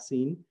Moderna's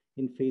vaccine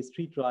in phase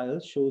 3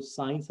 trials shows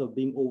signs of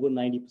being over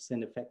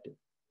 90% effective.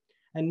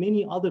 And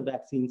many other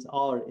vaccines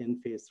are in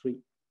phase 3.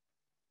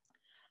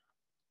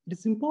 It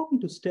is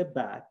important to step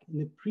back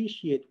and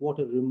appreciate what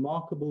a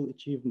remarkable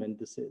achievement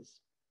this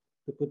is.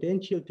 The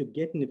potential to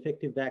get an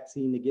effective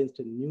vaccine against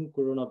a new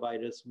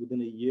coronavirus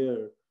within a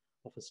year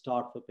of a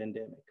start of a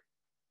pandemic.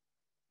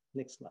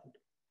 Next slide.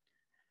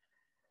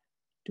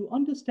 To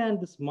understand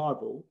this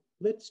marvel,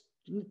 let's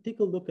take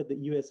a look at the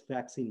US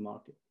vaccine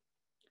market.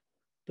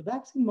 The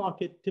vaccine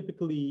market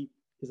typically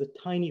is a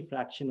tiny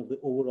fraction of the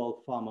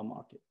overall pharma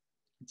market.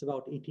 It's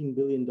about $18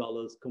 billion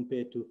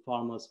compared to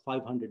pharma's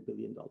 $500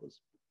 billion.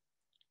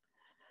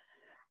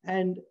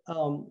 And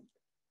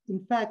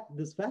in fact,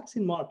 this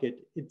vaccine market,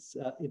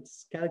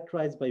 it's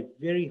characterized by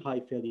very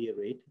high failure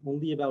rate.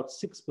 Only about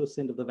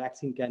 6% of the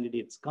vaccine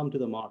candidates come to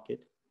the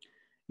market.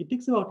 It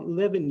takes about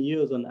 11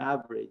 years on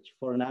average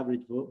for an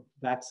average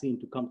vaccine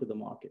to come to the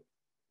market.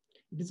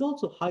 It is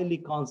also highly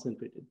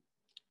concentrated.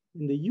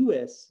 In the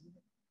US,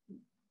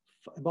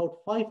 about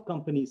 5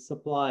 companies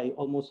supply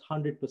almost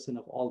 100%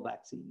 of all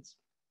vaccines.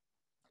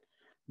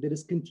 There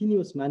is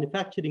continuous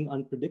manufacturing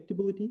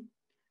unpredictability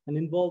and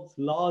involves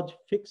large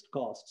fixed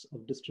costs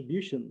of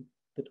distribution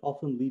that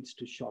often leads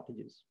to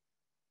shortages.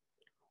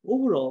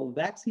 Overall,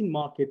 vaccine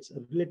markets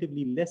are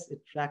relatively less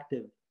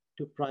attractive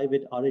to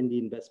private R&D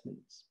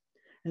investments,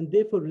 and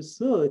therefore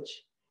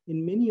research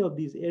in many of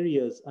these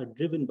areas are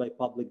driven by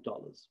public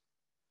dollars.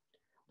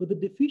 But the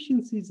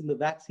deficiencies in the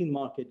vaccine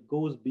market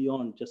goes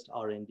beyond just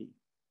R&D.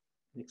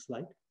 Next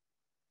slide.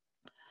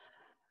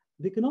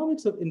 The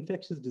economics of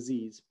infectious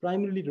disease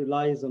primarily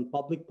relies on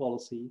public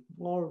policy,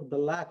 or the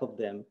lack of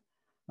them,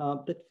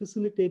 that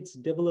facilitates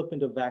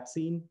development of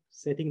vaccine,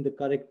 setting the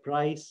correct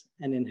price,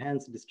 and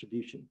enhanced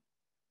distribution.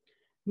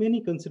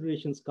 Many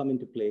considerations come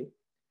into play,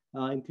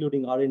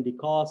 including R&D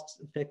costs,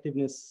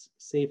 effectiveness,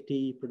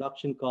 safety,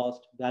 production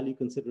cost, value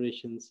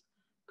considerations,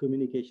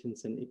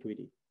 communications, and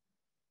equity.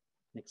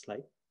 Next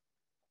slide.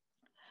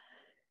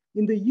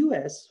 In the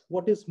US,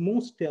 what is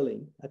most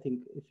telling, I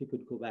think if you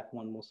could go back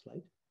one more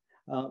slide.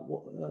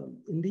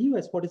 In the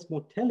US, what is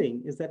more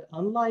telling is that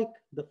unlike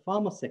the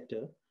pharma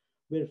sector,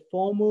 where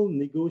formal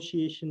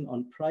negotiation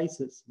on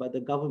prices by the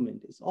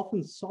government is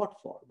often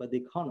sought for by the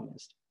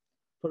economist,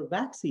 for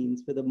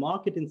vaccines where the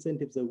market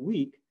incentives are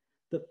weak,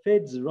 the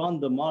feds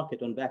run the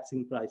market on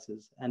vaccine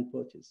prices and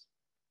purchase.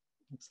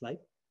 Next slide.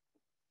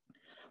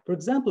 For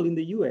example, in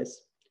the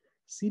US,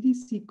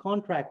 CDC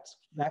contracts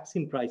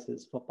vaccine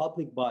prices for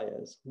public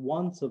buyers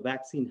once a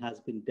vaccine has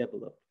been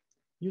developed,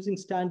 using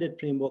standard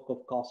framework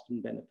of cost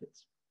and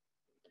benefits.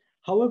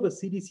 However,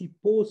 CDC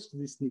posts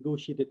these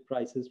negotiated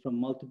prices from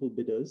multiple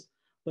bidders,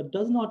 but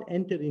does not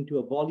enter into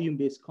a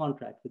volume-based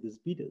contract with its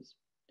bidders.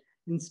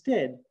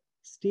 Instead,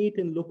 State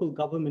and local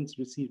governments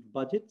received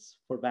budgets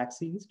for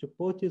vaccines to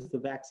purchase the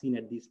vaccine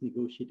at these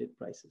negotiated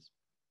prices.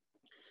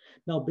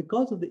 Now,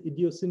 because of the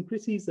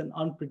idiosyncrasies and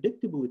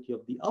unpredictability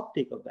of the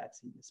uptake of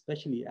vaccines,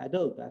 especially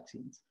adult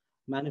vaccines,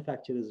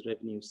 manufacturers'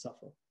 revenues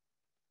suffer.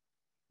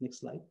 Next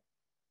slide.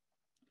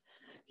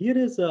 Here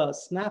is a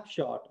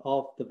snapshot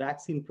of the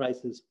vaccine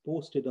prices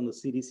posted on the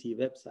CDC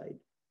website.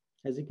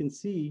 As you can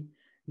see,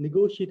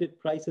 negotiated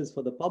prices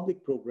for the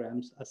public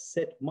programs are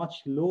set much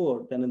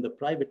lower than in the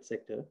private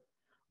sector,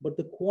 but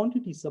the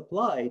quantity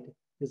supplied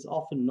is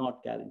often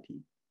not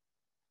guaranteed.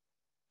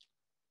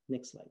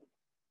 Next slide.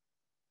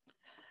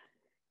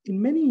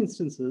 In many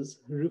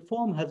instances,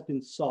 reform has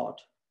been sought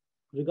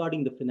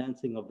regarding the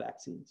financing of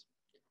vaccines.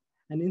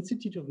 An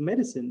Institute of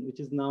Medicine, which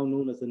is now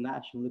known as the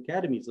National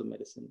Academies of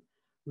Medicine,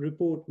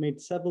 report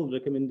made several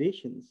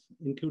recommendations,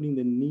 including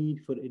the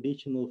need for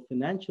additional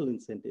financial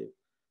incentive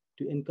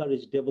to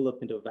encourage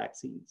development of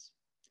vaccines.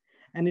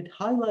 And it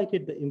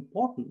highlighted the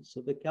importance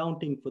of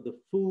accounting for the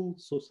full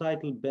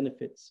societal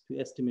benefits to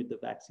estimate the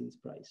vaccine's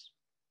price.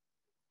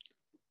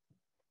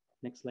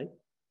 Next slide.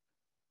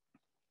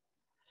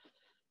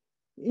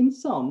 In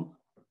sum,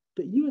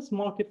 the US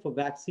market for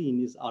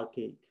vaccine is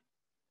archaic.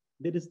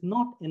 There is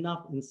not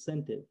enough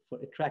incentive for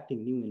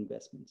attracting new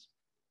investments.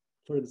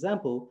 For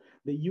example,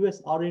 the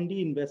US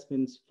R&D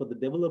investments for the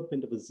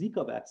development of a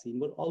Zika vaccine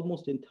were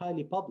almost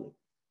entirely public.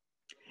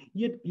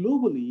 Yet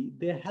globally,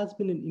 there has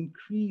been an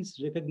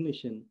increased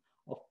recognition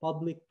of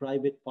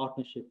public-private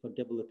partnership for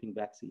developing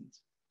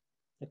vaccines.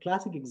 A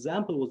classic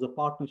example was the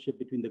partnership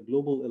between the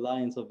Global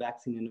Alliance of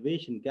Vaccine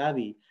Innovation,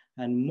 Gavi,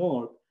 and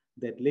Merck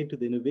that led to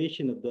the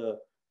innovation of the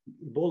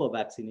Ebola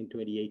vaccine in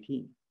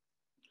 2018.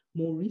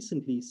 More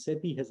recently,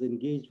 CEPI has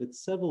engaged with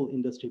several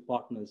industry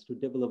partners to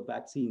develop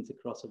vaccines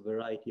across a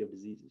variety of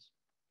diseases.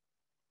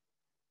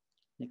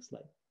 Next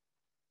slide.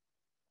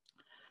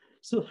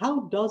 So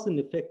how does an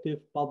effective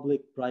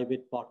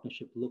public-private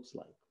partnership looks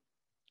like?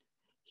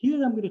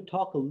 Here I'm going to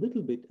talk a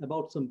little bit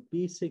about some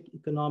basic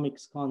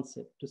economics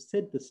concept to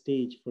set the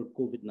stage for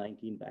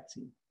COVID-19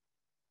 vaccine.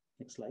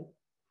 Next slide.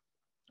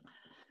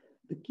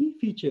 The key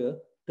feature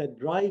that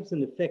drives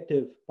an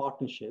effective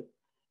partnership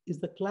is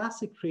the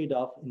classic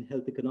trade-off in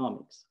health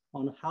economics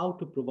on how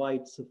to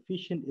provide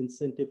sufficient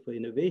incentive for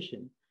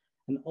innovation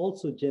and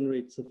also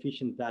generate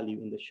sufficient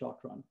value in the short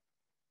run.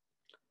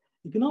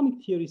 Economic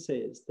theory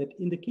says that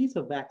in the case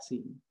of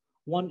vaccine,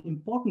 one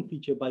important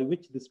feature by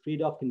which this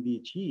trade-off can be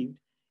achieved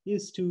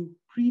is to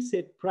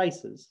preset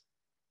prices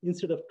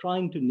instead of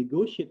trying to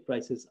negotiate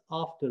prices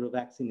after a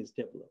vaccine is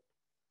developed.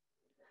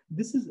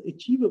 This is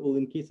achievable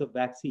in case of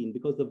vaccine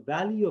because the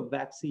value of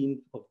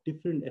vaccine of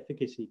different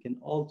efficacy can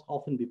also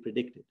often be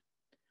predicted.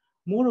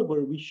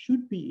 Moreover, we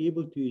should be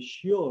able to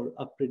assure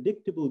a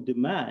predictable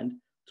demand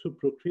through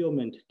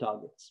procurement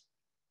targets.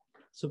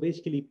 So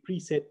basically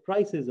preset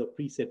prices or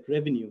preset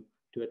revenue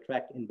to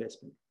attract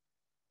investment.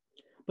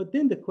 But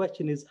then the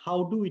question is,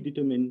 how do we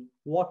determine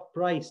what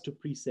price to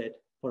preset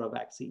for a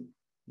vaccine?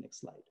 Next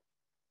slide.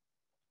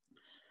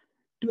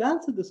 To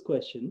answer this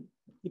question,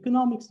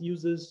 economics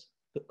uses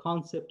the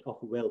concept of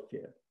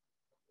welfare.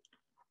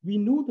 We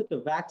know that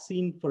a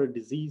vaccine for a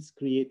disease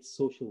creates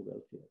social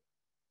welfare,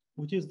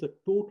 which is the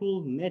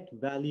total net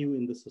value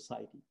in the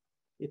society.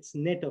 It's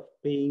net of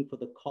paying for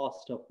the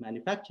cost of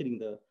manufacturing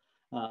the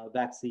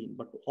vaccine,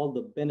 but all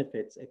the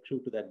benefits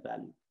accrue to that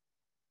value.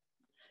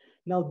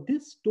 Now,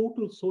 this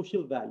total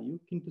social value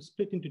can be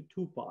split into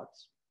two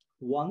parts.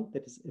 One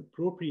that is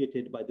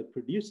appropriated by the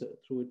producer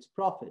through its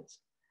profits,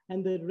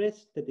 and the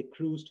rest that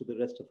accrues to the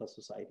rest of our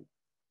society.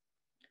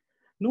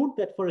 Note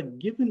that for a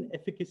given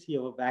efficacy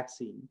of a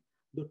vaccine,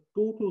 the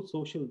total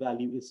social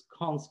value is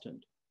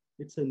constant.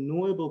 It's a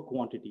knowable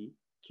quantity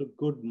through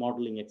good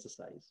modeling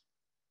exercise.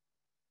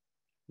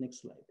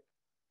 Next slide.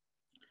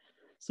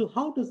 So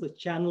how does the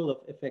channel of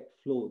effect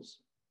flows?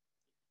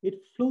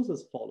 It flows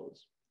as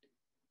follows.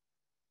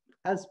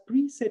 As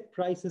preset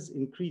prices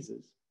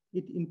increases,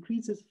 it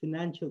increases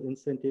financial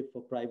incentive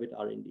for private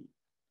R&D,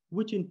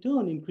 which in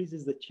turn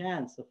increases the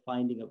chance of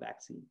finding a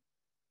vaccine.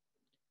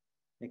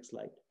 Next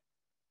slide.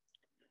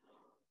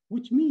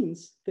 Which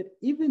means that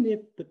even if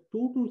the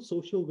total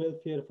social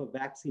welfare of a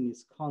vaccine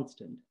is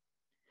constant,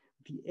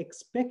 the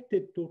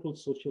expected total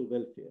social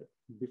welfare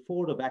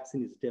before the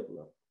vaccine is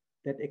developed,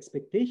 that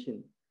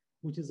expectation,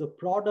 which is a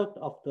product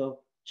of the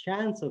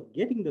chance of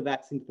getting the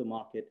vaccine to the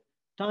market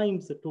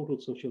times the total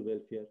social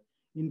welfare,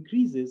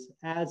 increases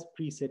as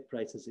preset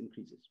prices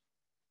increases.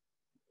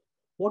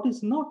 What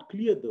is not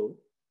clear though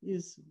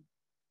is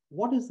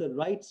what is the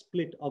right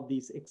split of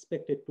these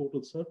expected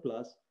total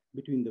surplus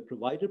between the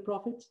provider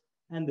profits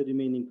and the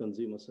remaining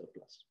consumer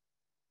surplus.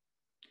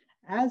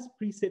 As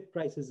preset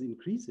prices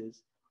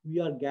increases, we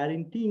are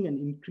guaranteeing an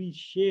increased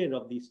share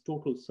of these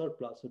total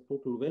surplus or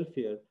total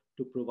welfare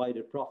to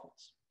provider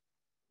profits.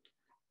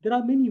 There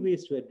are many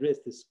ways to address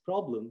this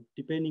problem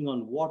depending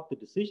on what the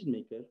decision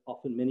maker,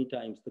 often many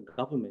times the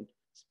government's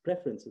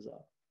preferences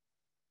are.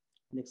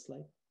 Next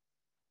slide.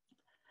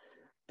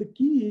 The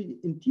key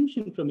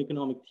intuition from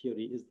economic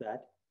theory is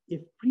that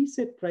if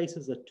preset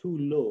prices are too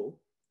low,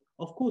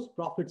 of course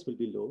profits will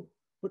be low,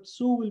 but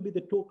so will be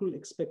the total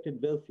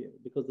expected welfare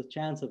because the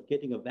chance of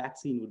getting a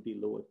vaccine would be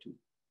lower too.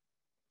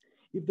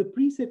 If the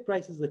preset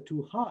prices are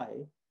too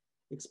high,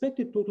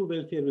 expected total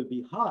welfare will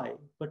be high,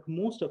 but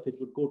most of it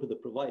would go to the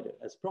provider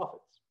as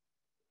profits.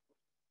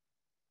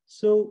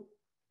 So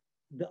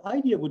the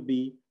idea would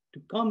be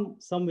to come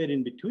somewhere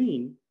in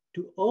between,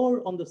 to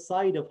err on the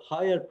side of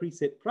higher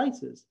preset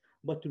prices,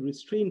 but to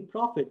restrain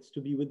profits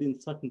to be within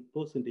certain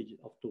percentage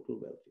of total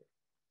welfare.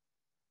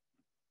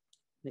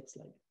 Next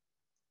slide.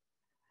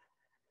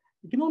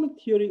 Economic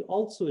theory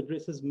also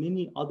addresses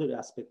many other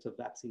aspects of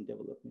vaccine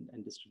development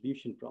and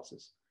distribution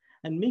process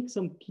and makes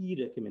some key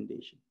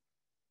recommendations.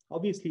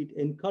 Obviously, it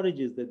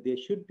encourages that there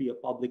should be a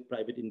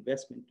public-private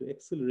investment to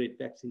accelerate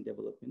vaccine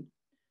development.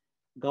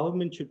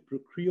 Government should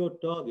procure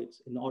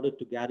targets in order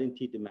to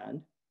guarantee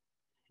demand.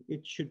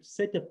 It should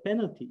set a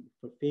penalty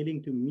for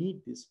failing to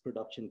meet these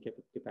production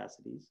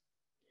capacities.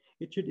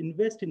 It should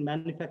invest in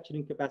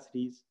manufacturing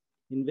capacities,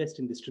 invest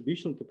in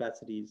distribution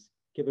capacities,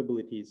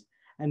 capabilities,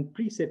 and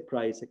preset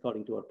price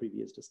according to our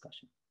previous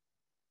discussion.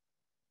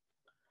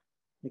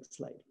 Next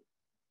slide.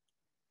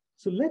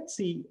 So let's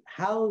see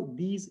how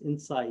these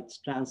insights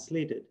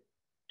translated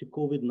to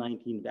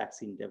COVID-19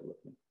 vaccine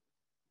development.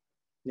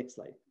 Next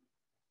slide.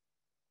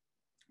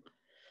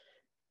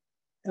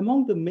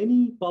 Among the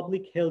many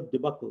public health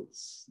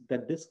debacles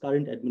that this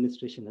current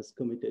administration has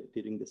committed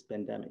during this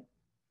pandemic,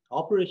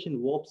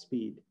 Operation Warp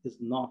Speed is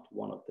not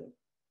one of them.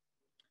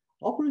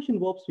 Operation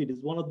Warp Speed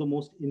is one of the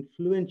most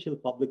influential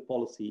public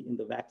policy in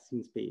the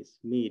vaccine space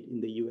made in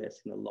the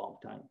US in a long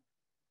time.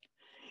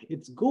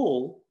 Its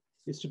goal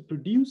is to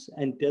produce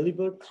and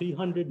deliver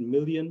 300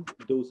 million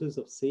doses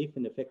of safe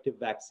and effective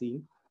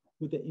vaccine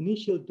with the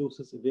initial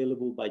doses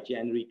available by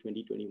January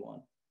 2021,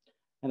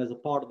 and as a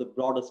part of the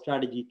broader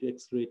strategy to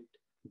accelerate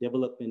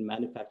development,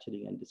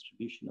 manufacturing, and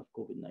distribution of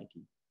COVID-19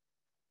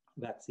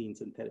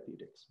 vaccines and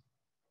therapeutics.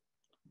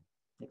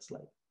 Next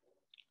slide.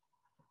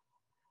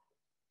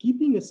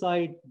 Keeping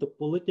aside the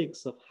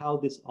politics of how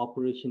this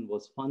operation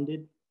was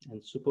funded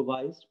and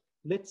supervised,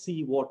 let's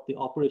see what the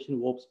Operation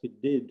Warp Speed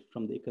did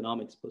from the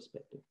economics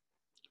perspective.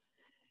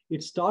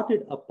 It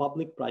started a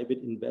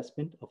public-private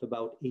investment of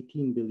about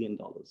 $18 billion,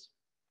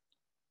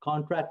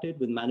 contracted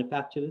with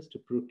manufacturers to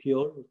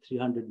procure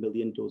 300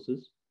 million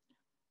doses.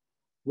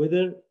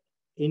 Whether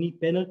any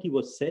penalty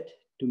was set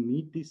to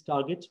meet these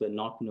targets were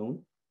not known,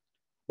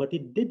 but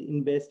it did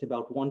invest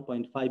about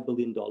 $1.5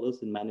 billion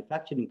in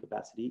manufacturing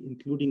capacity,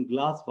 including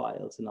glass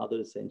vials and other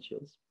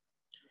essentials.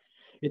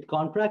 It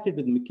contracted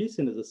with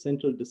McKesson as a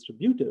central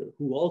distributor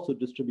who also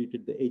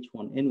distributed the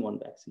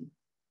H1N1 vaccine.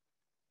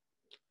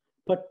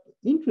 But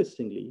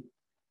interestingly,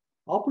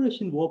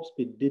 Operation Warp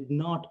Speed did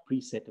not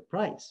preset a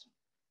price.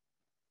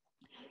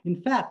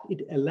 In fact,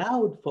 it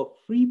allowed for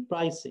free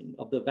pricing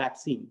of the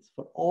vaccines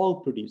for all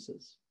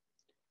producers.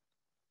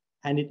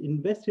 And it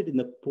invested in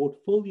a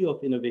portfolio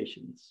of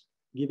innovations,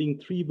 giving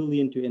 $3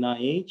 billion to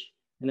NIH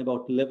and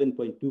about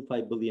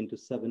 $11.25 billion to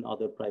 7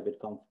 other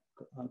private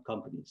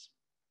companies.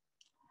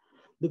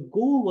 The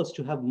goal was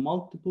to have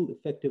multiple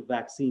effective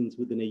vaccines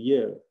within a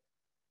year.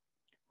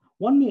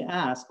 One may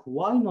ask,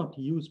 why not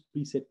use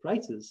preset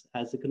prices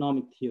as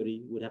economic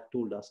theory would have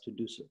told us to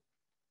do so?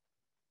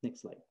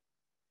 Next slide.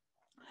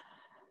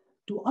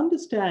 To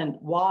understand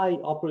why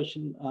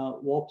Operation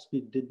Warp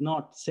Speed did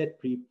not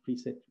set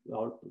preset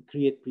or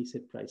create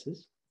preset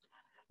prices,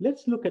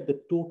 let's look at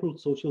the total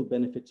social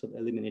benefits of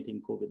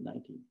eliminating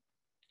COVID-19.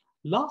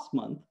 Last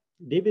month,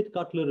 David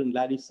Cutler and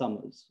Larry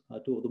Summers,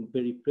 two of the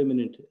very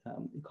prominent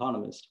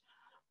economists,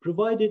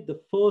 provided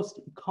the first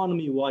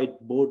economy-wide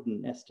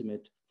burden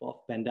estimate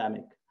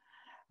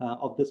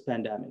of this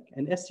pandemic,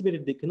 and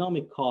estimated the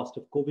economic cost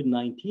of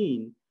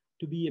COVID-19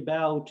 to be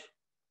about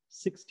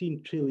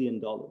 $16 trillion.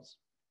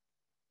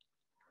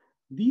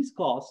 These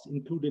costs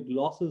included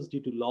losses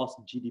due to lost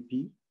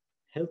GDP,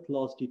 health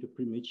loss due to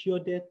premature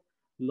death,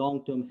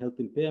 long-term health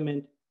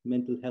impairment,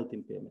 mental health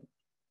impairment.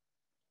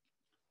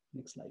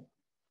 Next slide.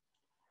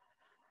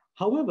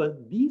 However,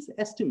 these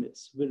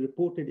estimates were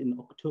reported in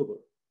October.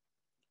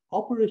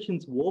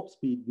 Operations Warp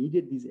Speed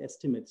needed these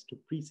estimates to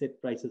preset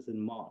prices in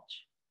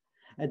March.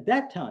 At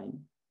that time,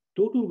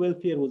 total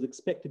welfare was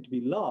expected to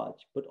be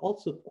large, but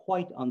also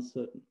quite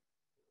uncertain.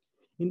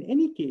 In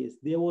any case,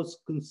 there was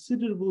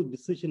considerable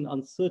decision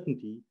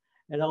uncertainty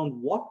around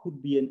what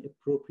would be an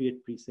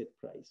appropriate preset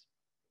price.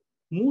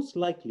 Most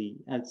likely,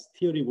 as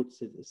theory would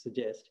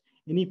suggest,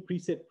 any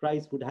preset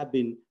price would have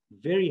been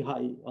very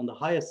high on the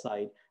higher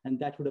side, and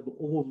that would have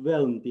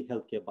overwhelmed the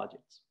healthcare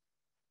budgets.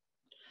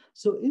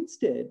 So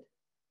instead,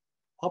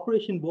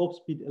 Operation Warp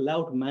Speed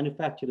allowed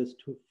manufacturers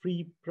to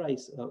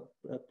price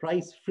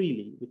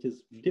freely, which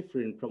is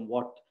different from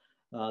what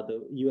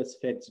the US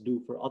feds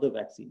do for other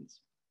vaccines.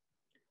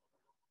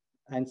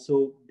 And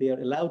so they are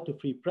allowed to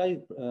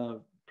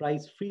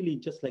price freely,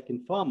 just like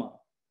in pharma.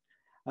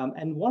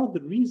 And one of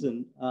the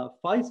reasons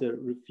Pfizer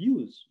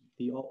refused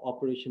the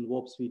Operation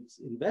Warp Speed's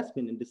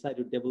investment and decided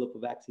to develop a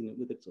vaccine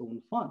with its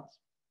own funds.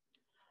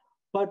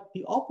 But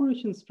the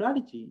operation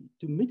strategy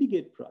to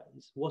mitigate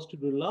price was to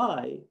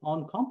rely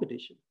on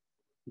competition.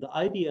 The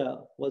idea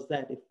was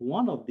that if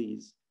one of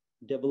these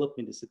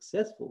development is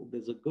successful,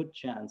 there's a good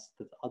chance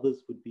that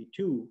others would be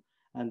too,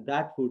 and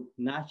that would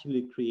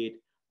naturally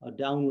create a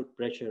downward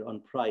pressure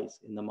on price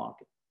in the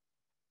market.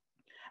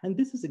 And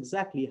this is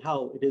exactly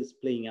how it is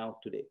playing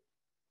out today.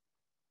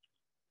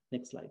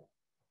 Next slide.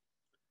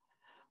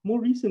 More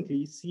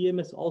recently,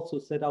 CMS also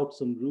set out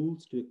some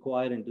rules to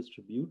acquire and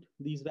distribute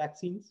these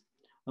vaccines.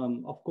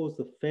 Of course,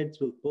 the feds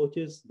will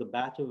purchase the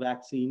batch of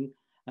vaccine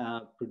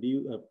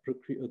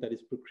that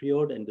is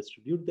procured and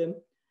distribute them.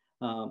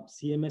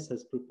 CMS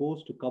has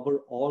proposed to cover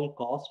all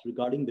costs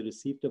regarding the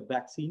receipt of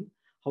vaccine.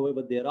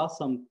 However, there are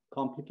some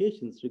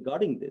complications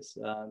regarding this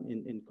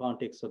in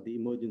context of the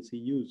emergency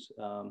use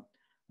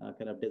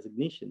kind of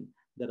designation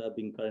that are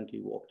being currently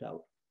worked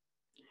out.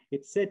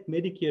 It set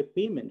Medicare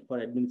payment for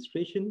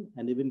administration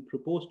and even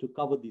proposed to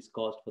cover these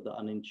costs for the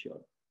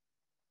uninsured.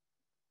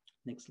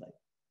 Next slide.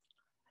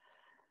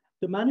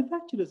 The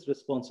manufacturer's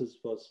responses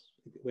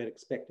were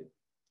expected.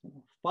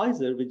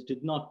 Pfizer, which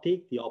did not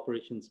take the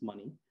operations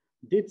money,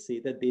 did say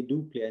that they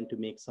do plan to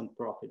make some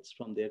profits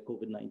from their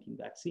COVID-19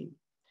 vaccine.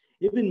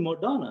 Even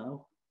Moderna,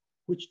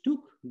 which took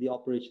the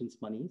operations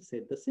money,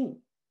 said the same.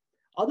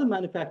 Other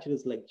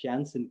manufacturers like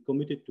Janssen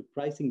committed to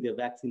pricing their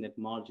vaccine at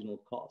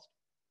marginal cost.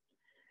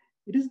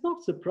 It is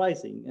not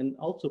surprising and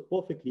also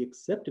perfectly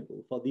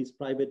acceptable for these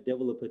private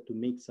developers to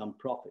make some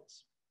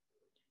profits.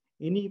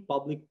 Any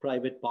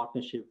public-private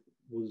partnership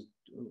was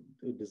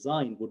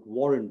designed would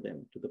warrant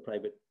them to the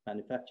private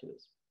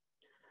manufacturers.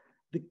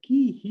 The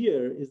key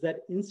here is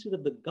that instead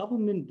of the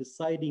government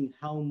deciding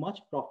how much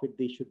profit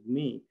they should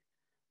make,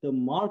 the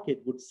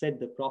market would set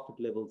the profit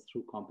levels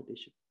through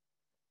competition.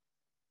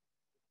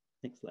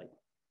 Next slide.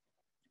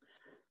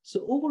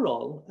 So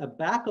overall, a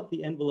back of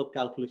the envelope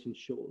calculation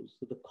shows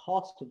that the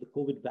cost of the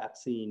COVID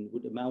vaccine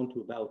would amount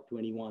to about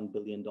 $21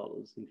 billion,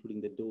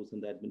 including the dose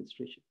and the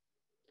administration.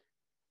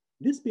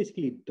 This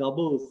basically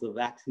doubles the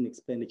vaccine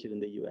expenditure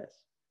in the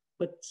US,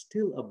 but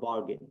still a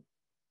bargain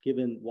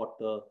given what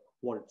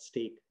at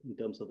stake in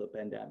terms of the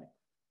pandemic.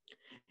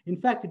 In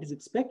fact, it is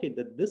expected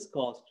that this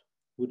cost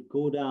would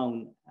go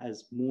down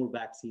as more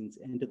vaccines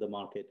enter the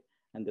market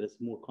and there is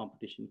more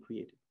competition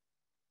created.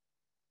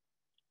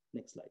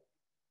 Next slide.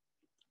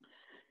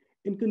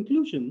 In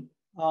conclusion,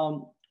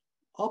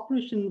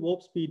 Operation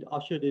Warp Speed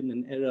ushered in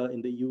an era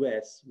in the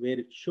US where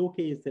it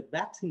showcased that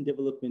vaccine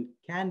development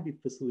can be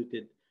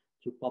facilitated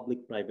through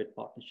public-private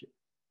partnership.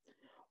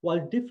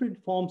 While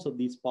different forms of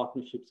these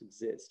partnerships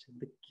exist,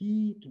 the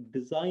key to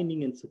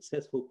designing a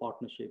successful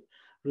partnership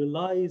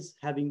relies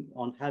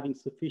on having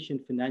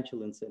sufficient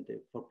financial incentive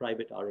for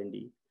private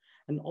R&D,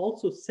 and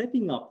also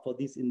setting up for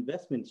these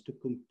investments to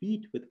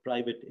compete with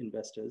private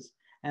investors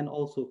and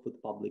also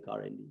with public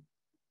R&D.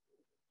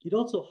 It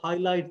also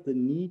highlights the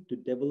need to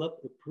develop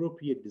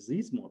appropriate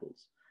disease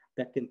models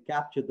that can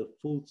capture the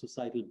full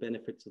societal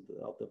benefits of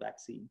the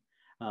vaccine,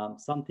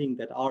 something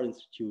that our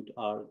institute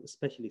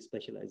especially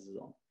specializes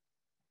on.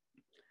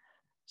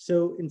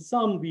 So in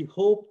sum, we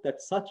hope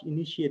that such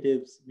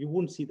initiatives, we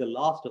won't see the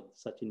last of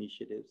such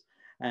initiatives,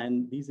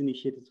 and these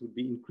initiatives would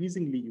be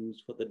increasingly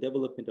used for the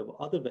development of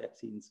other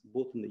vaccines,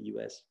 both in the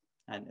US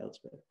and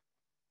elsewhere.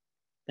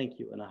 Thank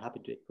you, and I'm happy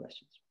to take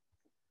questions.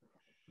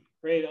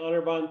 Great,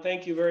 Anirban,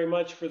 thank you very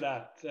much for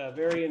that.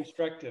 Very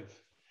instructive.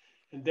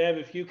 And Deb,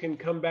 if you can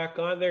come back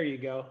on, there you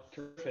go,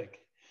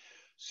 terrific.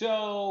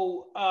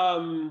 So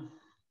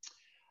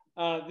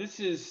this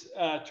is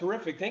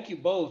terrific. Thank you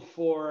both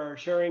for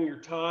sharing your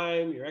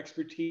time, your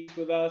expertise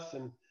with us.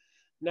 And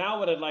now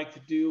what I'd like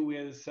to do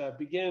is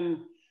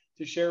begin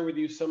to share with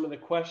you some of the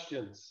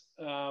questions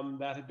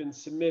that have been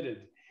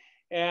submitted.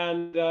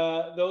 And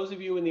those of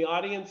you in the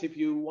audience, if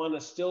you want to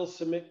still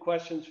submit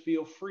questions,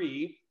 feel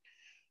free.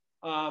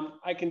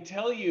 I can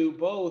tell you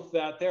both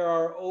that there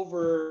are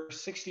over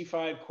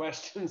 65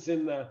 questions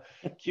in the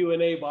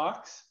Q&A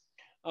box.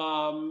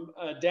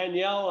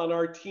 Danielle on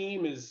our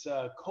team is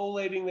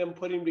collating them,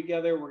 putting them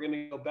together. We're going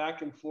to go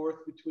back and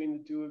forth between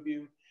the two of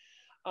you.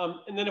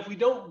 And then if we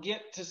don't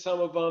get to some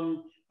of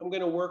them, I'm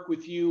going to work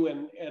with you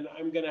and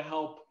I'm going to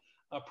help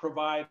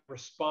provide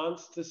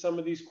response to some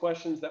of these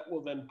questions that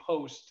we'll then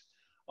post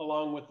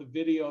along with the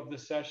video of the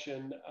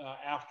session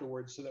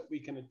afterwards so that we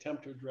can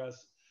attempt to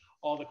address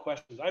all the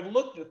questions. I've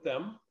looked at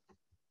them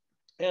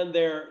and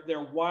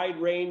they're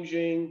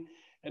wide-ranging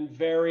and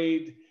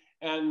varied,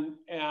 and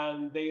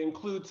they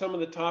include some of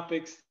the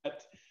topics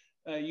that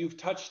you've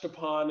touched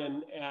upon,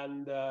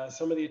 and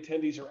some of the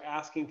attendees are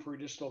asking for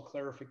additional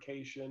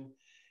clarification,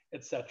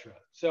 etc.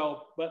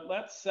 So, but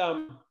let's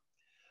start.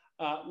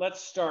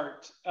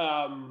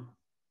 I'm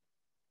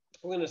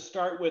going to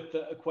start with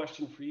a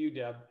question for you,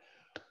 Deb,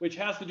 which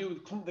has to do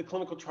with the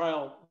clinical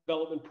trial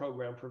development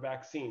program for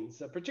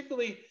vaccines,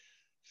 particularly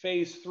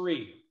phase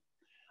 3.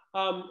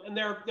 And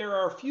there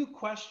are a few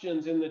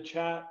questions in the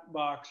chat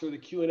box or the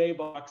Q&A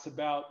box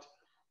about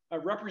a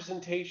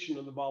representation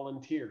of the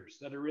volunteers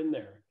that are in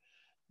there.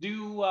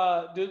 Do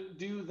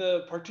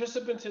the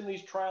participants in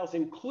these trials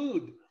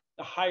include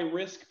the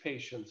high-risk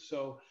patients?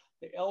 So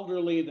the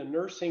elderly, the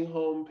nursing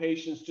home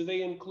patients, do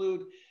they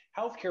include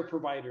healthcare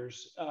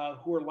providers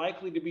who are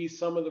likely to be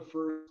some of the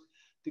first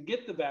to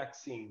get the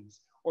vaccines,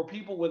 or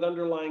people with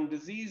underlying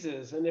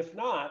diseases? And if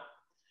not,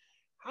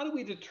 how do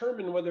we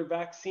determine whether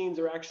vaccines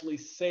are actually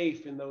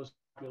safe in those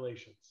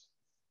populations?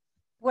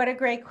 What a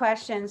great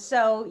question.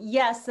 So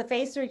yes, the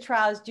phase 3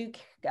 trials do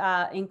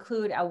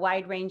include a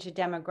wide range of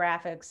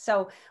demographics.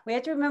 So we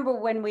have to remember,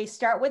 when we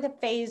start with a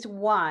phase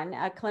 1,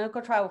 a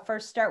clinical trial will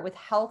first start with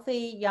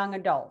healthy young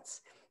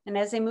adults. And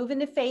as they move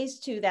into phase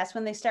 2, that's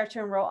when they start to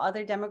enroll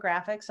other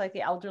demographics like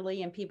the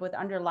elderly and people with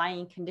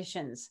underlying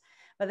conditions.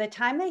 By the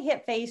time they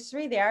hit phase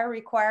 3, they are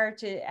required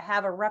to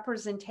have a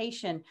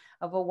representation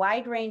of a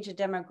wide range of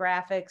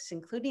demographics,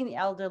 including the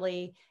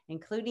elderly,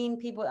 including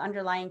people with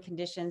underlying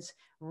conditions,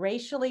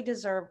 racially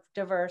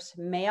diverse,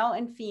 male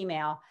and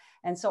female.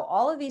 And so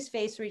all of these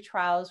phase 3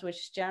 trials,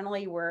 which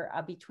generally were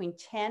between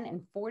 10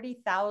 and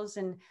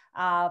 40,000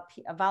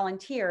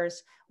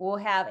 volunteers, will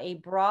have a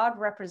broad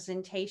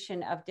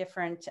representation of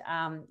different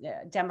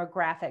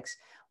demographics.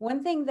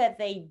 One thing that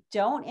they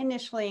don't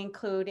initially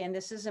include, and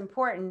this is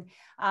important,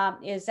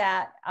 is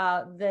that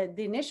the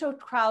initial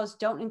trials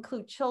don't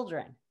include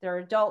children. They're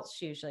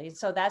adults usually.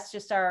 So that's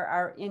just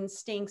our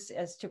instincts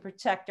as to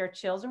protect our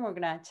children. We're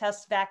going to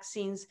test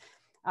vaccines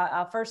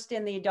first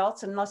in the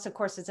adults, unless of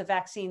course it's a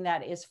vaccine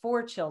that is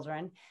for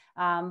children.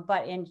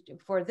 But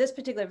for this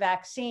particular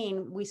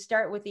vaccine, we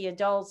start with the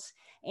adults,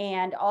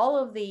 and all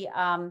of the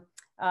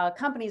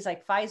companies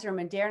like Pfizer and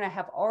Moderna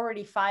have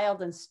already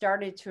filed and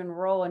started to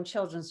enroll in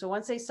children. So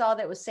once they saw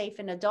that it was safe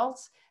in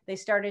adults, they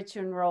started to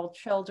enroll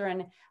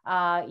children,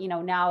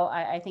 now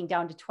I think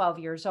down to 12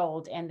 years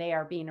old, and they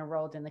are being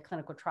enrolled in the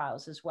clinical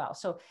trials as well.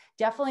 So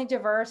definitely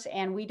diverse,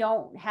 and we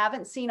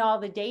haven't seen all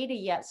the data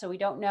yet, so we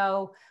don't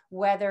know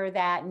whether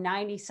that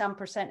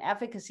 90-some%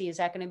 efficacy, is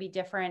that going to be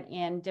different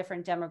in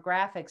different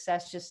demographics.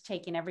 That's just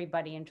taking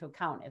everybody into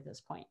account at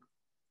this point.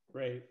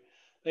 Great.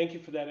 Thank you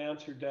for that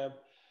answer, Deb.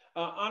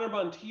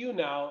 Anirban, to you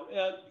now.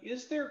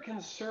 Is there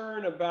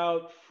concern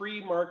about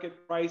free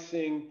market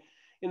pricing,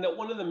 in that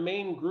one of the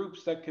main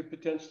groups that could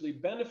potentially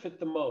benefit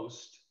the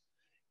most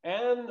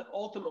and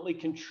ultimately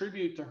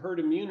contribute to herd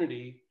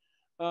immunity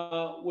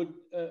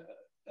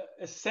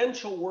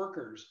essential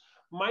workers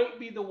might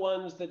be the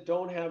ones that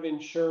don't have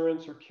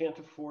insurance or can't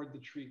afford the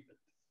treatment?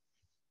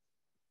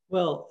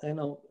 Well,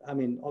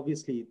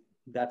 obviously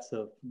that's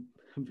a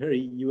very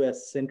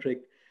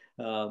US-centric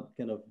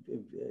kind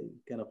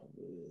of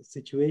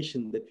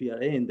situation that we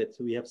are in, that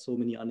we have so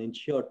many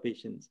uninsured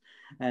patients.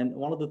 And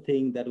one of the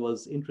things that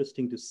was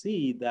interesting to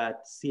see,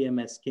 that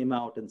CMS came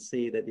out and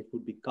say that it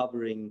would be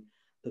covering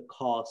the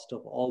cost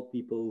of all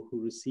people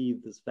who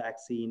receive this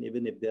vaccine,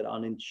 even if they're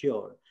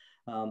uninsured.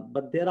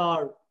 But there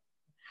are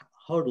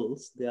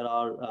hurdles, there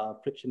are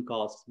friction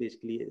costs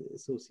basically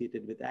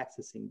associated with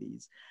accessing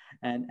these.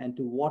 And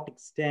to what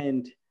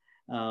extent,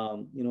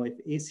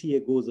 if ACA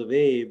goes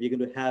away, we're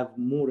going to have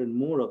more and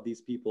more of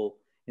these people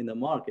in the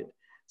market.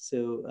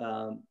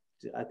 So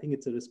I think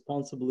it's a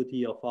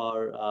responsibility of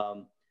our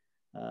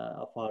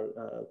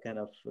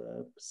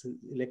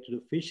elected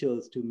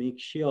officials to make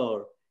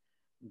sure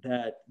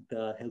that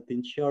the health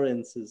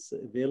insurance is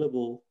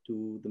available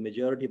to the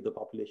majority of the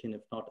population,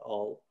 if not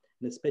all,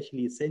 and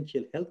especially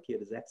essential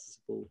healthcare is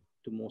accessible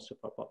to most of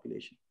our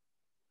population.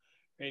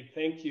 Great,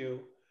 thank you.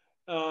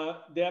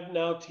 Deb,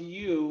 now to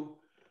you.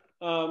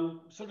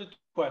 Sort of two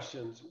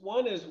questions.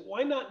 One is,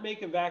 why not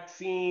make a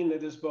vaccine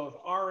that is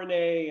both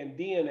RNA and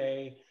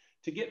DNA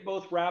to get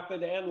both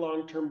rapid and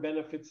long-term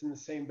benefits in the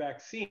same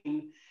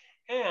vaccine?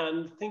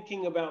 And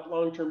thinking about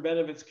long-term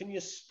benefits, can you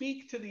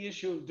speak to the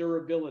issue of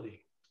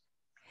durability?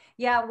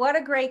 Yeah, what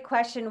a great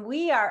question.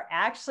 We are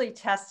actually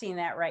testing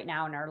that right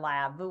now in our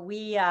lab. But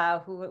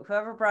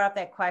whoever brought up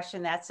that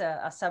question, that's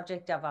a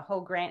subject of a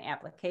whole grant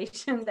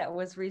application that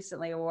was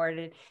recently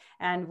awarded.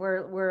 And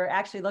we're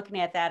actually looking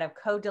at that, of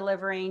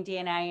co-delivering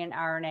DNA and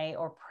RNA,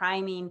 or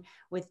priming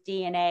with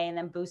DNA and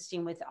then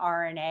boosting with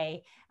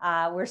RNA.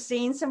 We're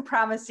seeing some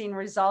promising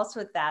results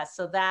with that.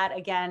 So that,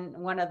 again,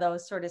 one of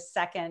those sort of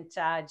second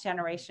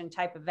generation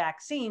type of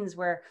vaccines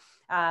where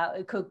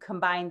it could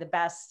combine the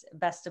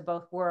best of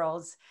both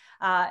worlds.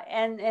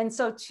 And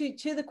so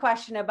to the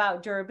question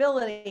about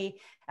durability,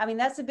 I mean,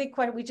 that's a big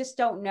question. We just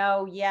don't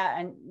know yet.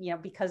 And,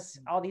 because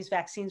all these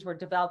vaccines were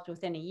developed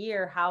within a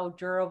year, how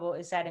durable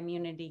is that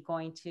immunity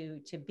going to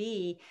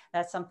be?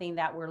 That's something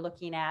that we're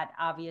looking at,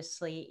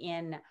 obviously,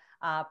 in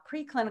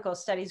preclinical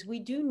studies. We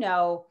do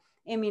know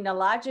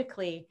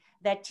immunologically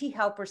that T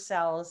helper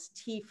cells,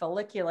 T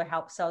follicular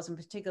helper cells in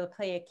particular,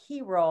 play a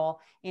key role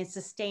in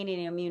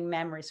sustaining immune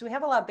memory. So we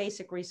have a lot of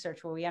basic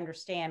research where we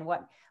understand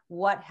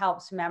what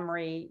helps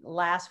memory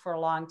last for a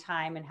long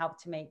time and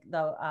help to make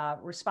the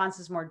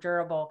responses more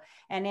durable.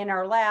 And in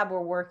our lab,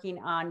 we're working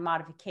on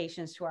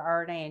modifications to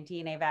our RNA and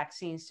DNA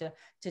vaccines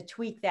to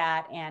tweak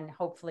that and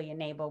hopefully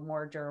enable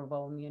more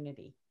durable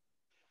immunity.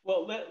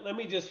 Well, let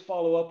me just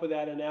follow up with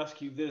that and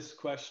ask you this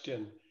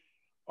question.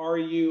 Are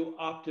you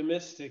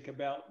optimistic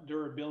about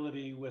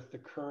durability with the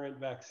current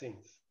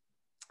vaccines?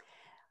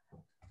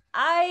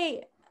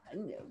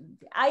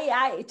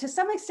 To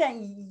some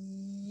extent,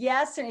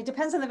 yes, and it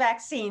depends on the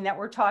vaccine that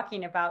we're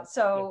talking about.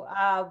 So,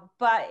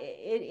 but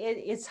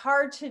it's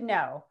hard to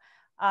know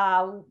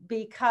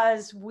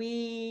because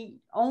we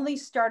only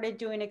started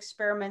doing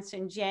experiments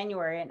in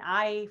January. And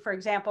I, for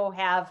example,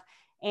 have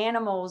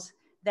animals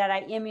that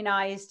I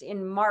immunized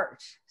in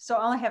March. So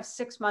I only have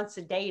 6 months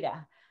of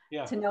data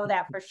to know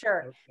that for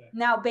sure. Okay.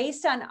 Now,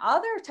 based on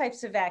other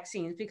types of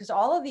vaccines, because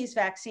all of these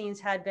vaccines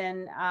had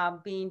been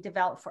being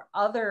developed for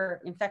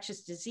other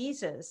infectious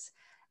diseases,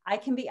 I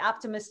can be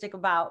optimistic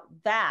about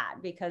that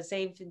because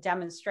they've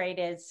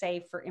demonstrated,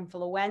 say, for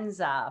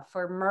influenza,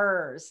 for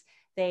MERS,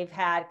 they've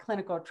had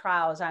clinical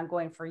trials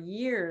ongoing for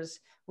years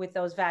with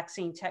those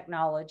vaccine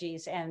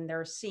technologies, and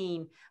they're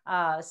seeing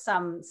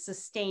some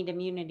sustained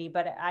immunity.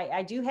 But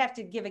I do have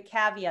to give a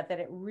caveat that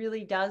it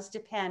really does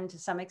depend to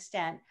some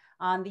extent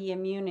on the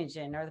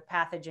immunogen or the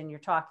pathogen you're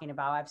talking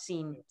about. I've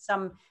seen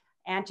some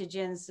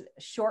antigens,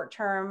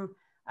 short-term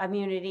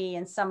immunity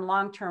and some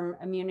long-term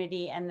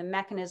immunity, and the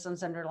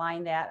mechanisms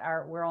underlying that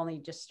we're only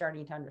just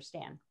starting to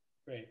understand.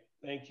 Great,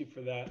 thank you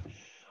for that.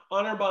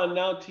 Anirban,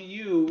 now to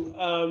you.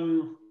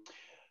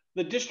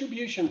 The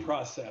distribution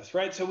process,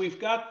 right? So we've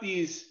got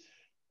these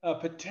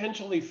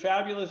potentially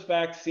fabulous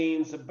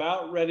vaccines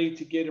about ready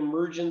to get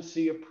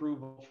emergency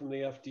approval from the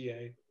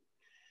FDA.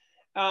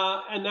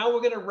 And now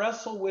we're going to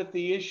wrestle with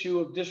the issue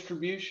of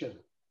distribution.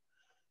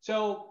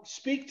 So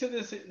speak to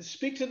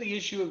the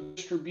issue of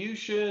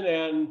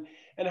distribution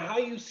and how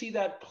you see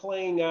that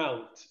playing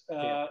out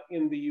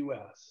in the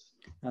US.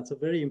 That's a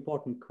very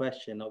important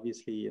question.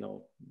 Obviously,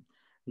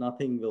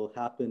 nothing will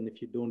happen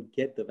if you don't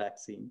get the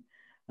vaccine.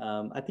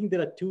 I think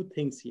there are two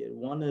things here.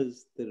 One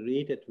is the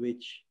rate at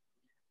which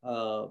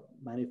a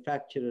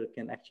manufacturer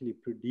can actually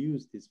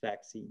produce these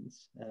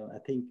vaccines. I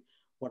think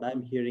what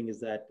I'm hearing is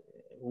that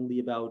only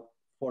about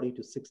 40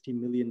 to 60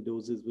 million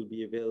doses will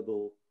be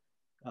available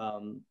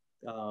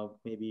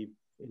maybe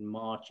in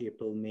March,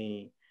 April,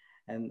 May.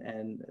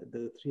 And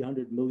the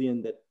 300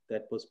 million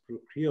that was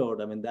procured,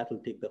 I mean, that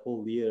will take the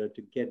whole year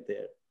to get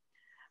there.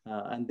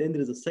 And then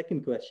there is a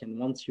second question.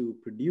 Once you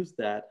produce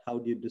that, how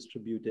do you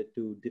distribute it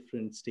to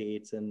different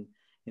states and,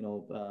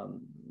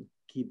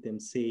 keep them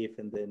safe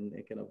and then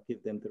kind of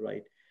give them the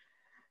right.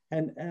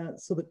 And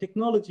so the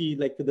technology,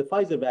 like with the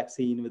Pfizer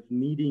vaccine, with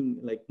needing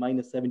like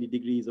minus 70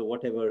 degrees or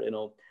whatever,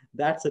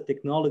 that's a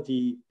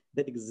technology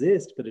that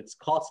exists, but it's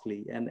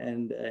costly.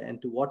 And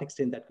to what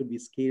extent that could be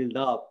scaled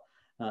up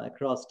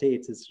across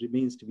states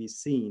remains to be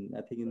seen.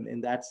 I think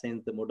in that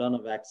sense, the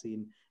Moderna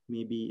vaccine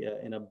may be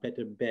in a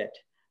better bet,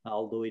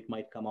 although it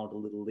might come out a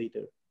little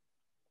later.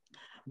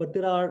 But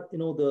there are,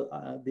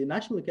 the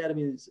National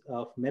Academies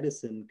of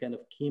Medicine kind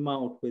of came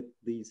out with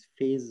these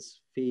phase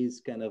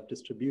kind of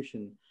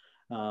distribution,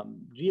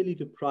 really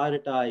to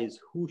prioritize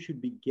who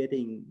should be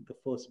getting the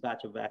first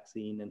batch of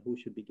vaccine and who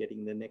should be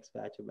getting the next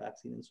batch of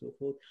vaccine and so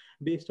forth,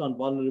 based on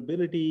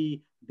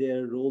vulnerability,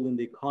 their role in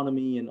the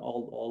economy, and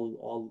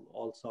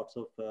all sorts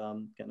of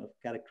kind of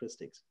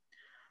characteristics.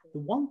 The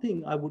one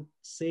thing I would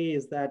say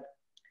is that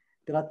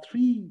there are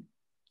three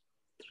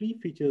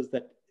features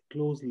that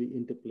closely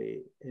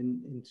interplay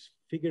in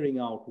figuring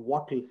out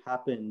what will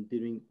happen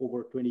during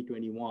over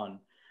 2021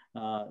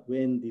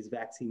 when these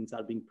vaccines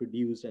are being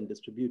produced and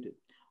distributed.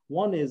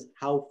 One is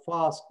how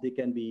fast they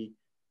can be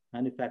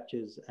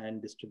manufactured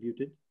and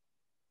distributed.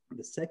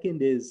 The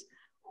second is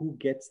who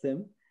gets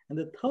them. And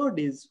the third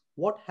is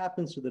what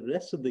happens to the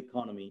rest of the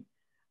economy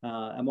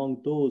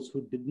among those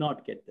who did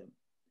not get them.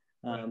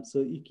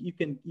 So you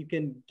can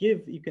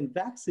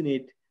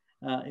vaccinate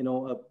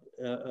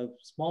a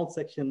small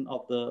section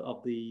of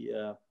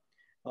the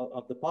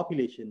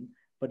population,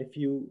 but if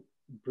you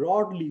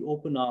broadly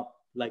open up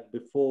like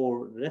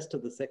before, rest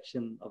of the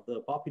section of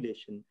the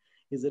population,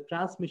 is the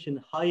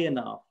transmission high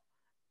enough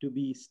to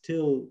be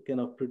still kind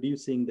of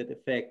producing that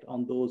effect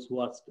on those who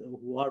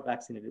are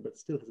vaccinated, but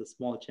still has a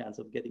small chance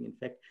of getting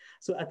infected.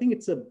 So I think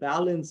it's a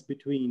balance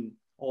between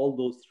all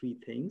those three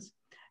things.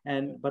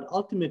 But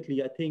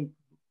ultimately, I think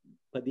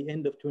by the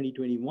end of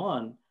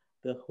 2021,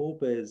 the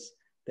hope is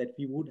that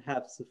we would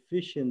have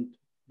sufficient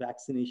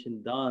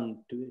vaccination done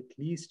to at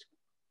least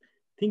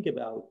think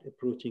about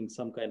approaching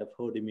some kind of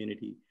herd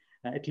immunity,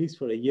 at least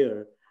for a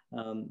year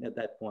at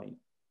that point.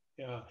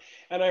 Yeah,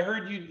 and I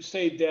heard you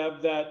say,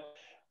 Deb, that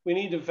we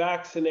need to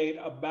vaccinate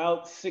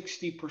about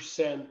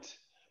 60%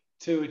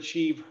 to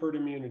achieve herd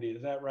immunity.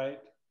 Is that right?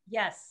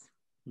 Yes.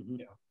 Mm-hmm.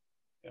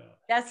 Yeah.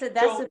 That's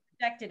the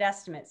projected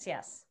estimates.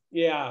 Yes.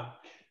 Yeah.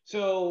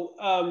 So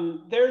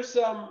there's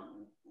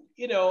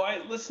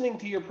listening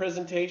to your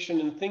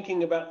presentation and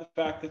thinking about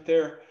the fact that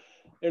they're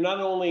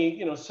not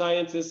only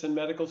scientists and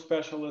medical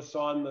specialists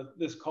on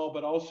this call,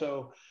 but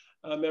also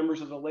members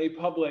of the lay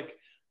public.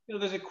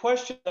 There's a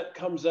question that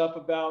comes up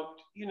about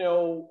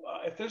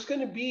if there's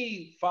going to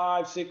be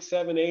 5, 6,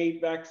 7,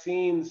 8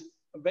 vaccines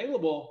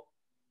available,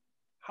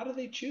 how do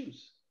they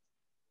choose?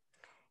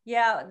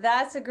 Yeah,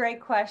 that's a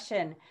great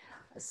question.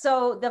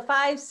 So the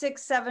 5,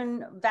 6,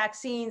 7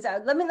 vaccines,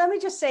 let me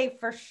just say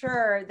for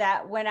sure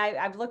that when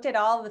I've looked at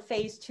all the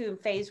phase 2 and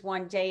phase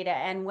 1 data,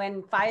 and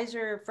when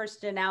Pfizer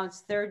first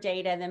announced their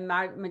data, and then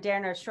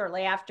Moderna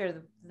shortly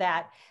after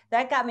that,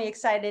 that got me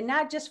excited,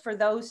 not just for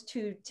those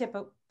two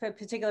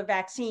particular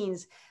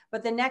vaccines,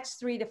 but the next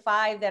 3 to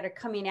 5 that are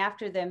coming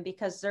after them,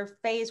 because their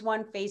phase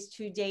 1, phase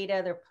 2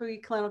 data, their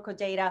preclinical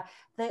data,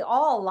 they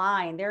all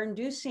align. They're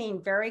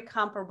inducing very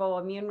comparable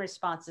immune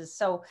responses.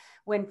 So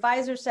when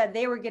Pfizer said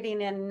they were getting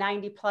in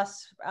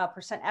 90+%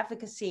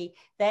 efficacy,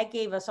 that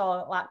gave us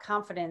all a lot of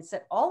confidence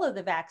that all of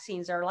the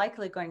vaccines are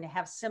likely going to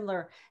have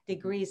similar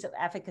degrees of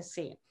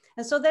efficacy.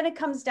 And so then it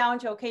comes down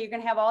to, okay, you're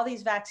going to have all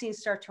these vaccines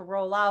start to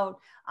roll out.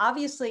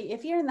 Obviously,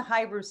 if you're in the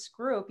high risk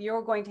group,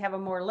 you're going to have a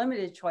more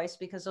limited choice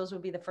because those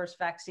would be the first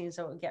vaccines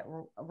that would get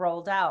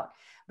rolled out.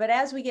 But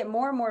as we get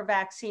more and more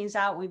vaccines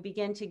out, we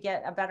begin to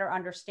get a better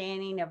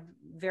understanding of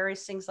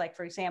various things, like,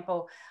 for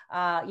example,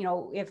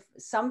 if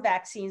some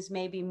vaccines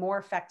may be more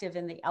effective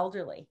in the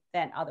elderly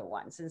than other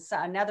ones. And so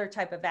another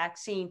type of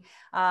vaccine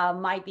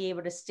might be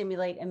able to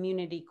stimulate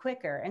immunity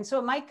quicker. And so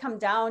it might come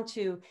down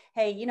to,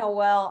 hey,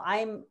 well,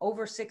 I'm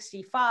over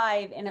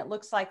 65 and it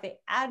looks like the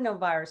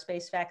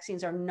adenovirus-based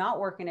vaccines are not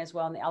working as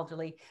well in the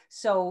elderly.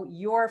 So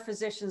your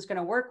physician's going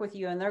to work with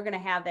you and they're going to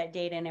have that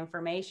data and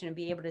information and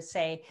be able to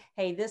say,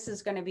 hey, this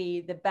is going to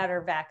be the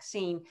better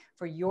vaccine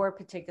for your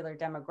particular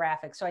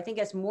demographic. So I think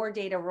as more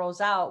data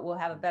rolls out, we'll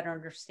have a better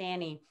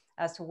understanding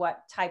as to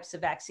what types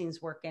of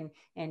vaccines work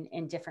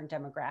in different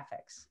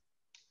demographics.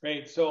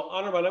 Great. So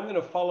Anirban, I'm going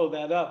to follow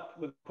that up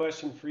with a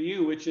question for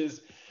you, which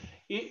is,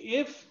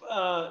 if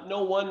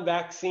no one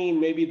vaccine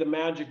may be the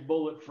magic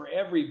bullet for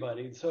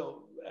everybody,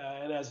 so,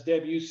 and as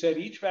Deb, you said,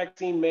 each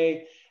vaccine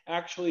may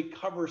actually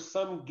cover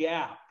some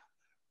gap,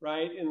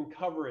 right, in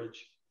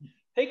coverage.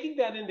 Taking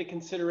that into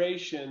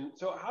consideration,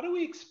 so how do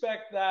we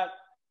expect that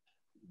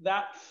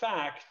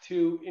fact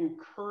to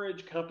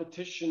encourage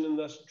competition and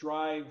thus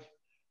drive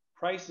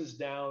prices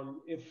down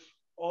if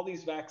all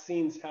these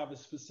vaccines have a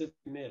specific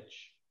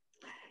niche?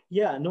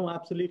 Yeah, no,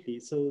 absolutely.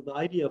 So the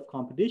idea of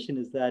competition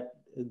is that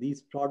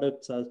these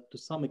products are to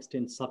some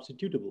extent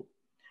substitutable,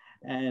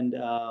 and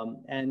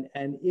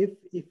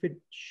if it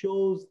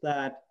shows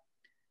that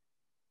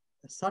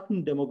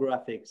certain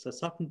demographics, a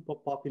certain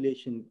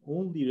population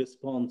only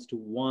responds to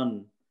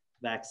one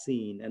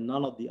vaccine and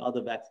none of the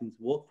other vaccines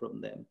work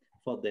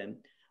for them,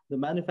 the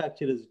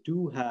manufacturers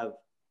do have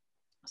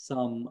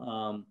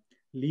some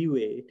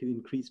leeway to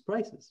increase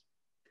prices.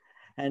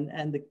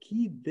 And the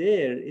key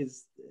there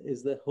is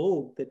the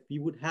hope that we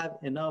would have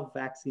enough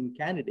vaccine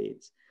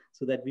candidates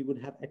so that we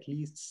would have at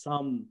least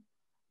some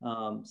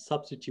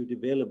substitute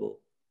available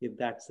if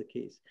that's the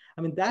case.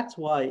 I mean, that's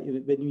why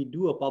when we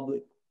do a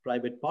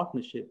public-private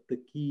partnership,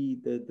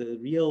 the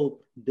real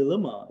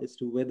dilemma is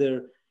to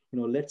whether,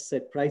 let's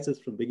set prices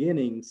from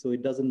beginning so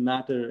it doesn't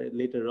matter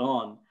later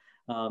on,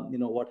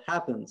 what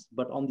happens.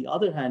 But on the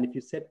other hand, if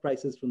you set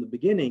prices from the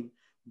beginning,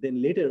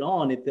 then later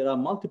on, if there are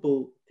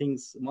multiple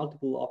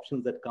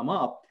options that come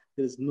up,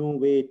 there's no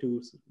way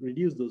to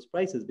reduce those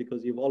prices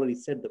because you've already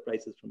set the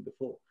prices from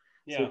before.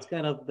 Yeah. So it's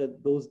kind of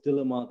those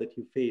dilemma that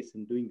you face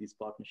in doing these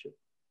partnerships.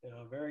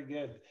 Yeah, very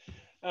good.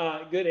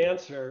 Good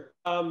answer.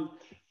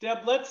 Deb,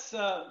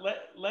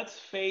 let's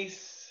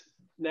face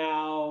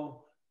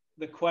now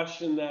the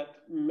question that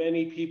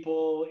many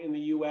people in the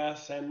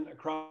US and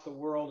across the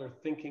world are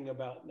thinking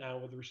about now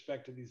with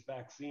respect to these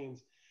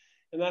vaccines,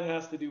 and that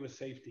has to do with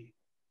safety.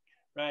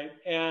 Right.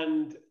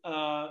 And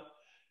not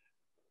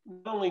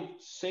only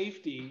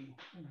safety,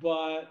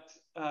 but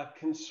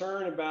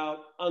concern about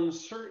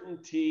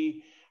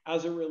uncertainty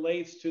as it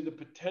relates to the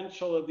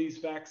potential of these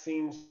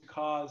vaccines to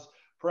cause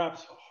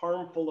perhaps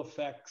harmful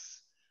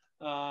effects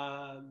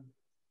 5,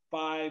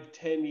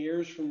 10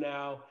 years from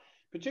now,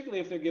 particularly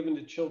if they're given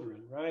to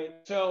children. Right.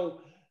 So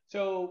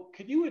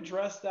could you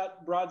address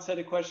that broad set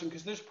of questions?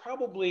 Because there's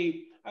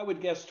probably, I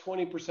would guess,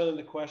 20% of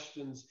the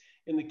questions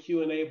in the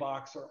Q&A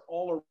box are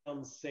all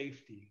around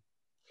safety.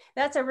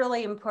 That's a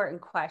really important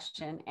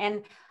question.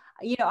 And,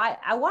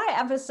 I want to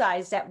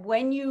emphasize that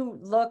when you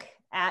look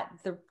at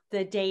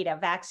the data,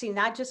 vaccine,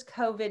 not just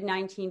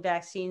COVID-19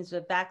 vaccines,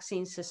 but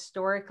vaccines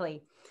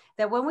historically,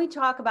 that when we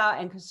talk about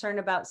and concern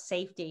about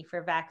safety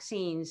for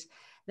vaccines,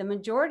 the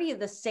majority of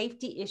the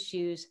safety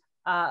issues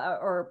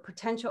or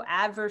potential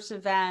adverse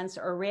events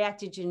or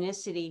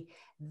reactogenicity,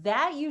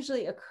 that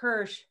usually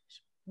occurs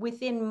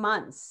within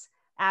months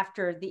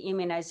after the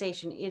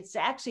immunization. It's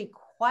actually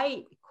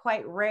quite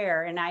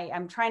rare. And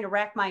I'm trying to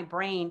rack my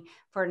brain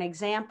for an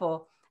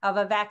example of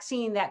a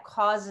vaccine that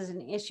causes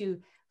an issue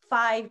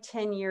 5,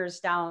 10 years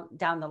down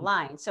the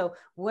line. So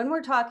when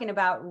we're talking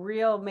about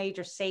real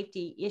major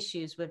safety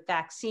issues with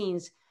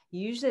vaccines,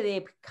 usually they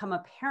become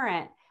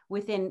apparent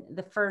within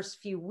the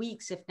first few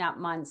weeks, if not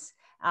months,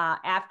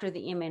 after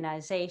the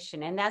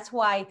immunization. And that's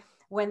why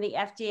when the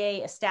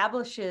FDA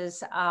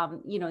establishes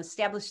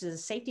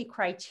safety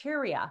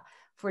criteria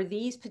for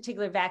these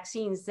particular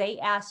vaccines, they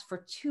ask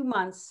for 2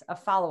 months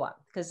of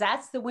follow-up, because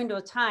that's the window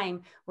of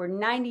time where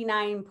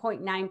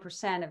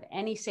 99.9% of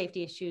any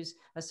safety issues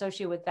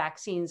associated with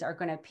vaccines are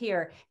going to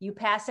appear. You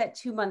pass that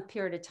 2-month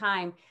period of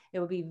time, it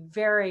will be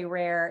very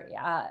rare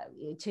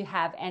to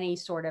have any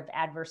sort of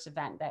adverse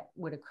event that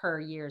would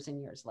occur years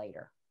and years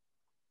later.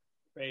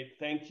 Great,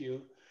 thank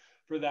you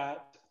for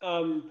that.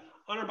 Anirban,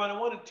 I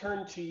want to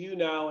turn to you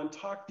now and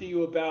talk to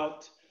you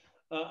about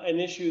an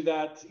issue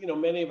that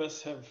many of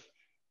us have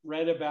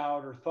read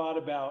about or thought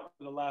about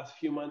in the last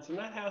few months, and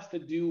that has to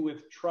do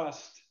with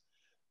trust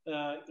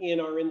in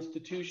our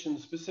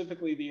institutions,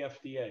 specifically the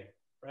FDA,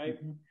 right?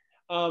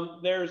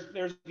 Mm-hmm. There's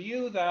a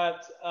view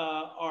that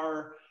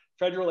our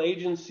federal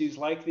agencies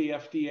like the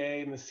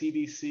FDA and the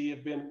CDC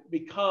have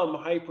become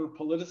hyper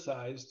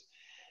politicized,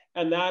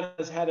 and that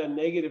has had a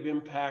negative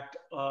impact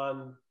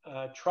on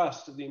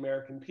trust of the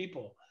American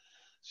people.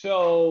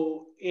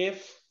 So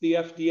if the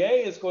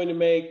FDA is going to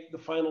make the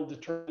final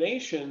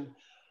determination,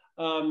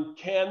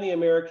 can the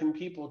American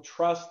people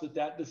trust that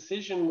that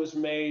decision was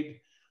made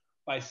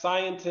by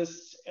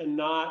scientists and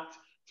not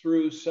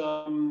through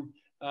some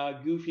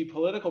goofy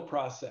political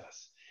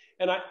process?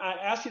 And I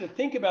ask you to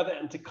think about that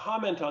and to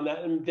comment on that.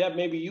 And Deb,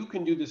 maybe you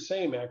can do the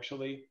same,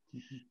 actually.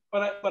 Mm-hmm.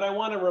 But I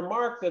want to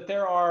remark that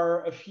there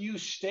are a few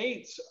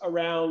states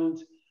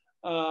around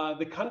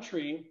the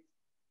country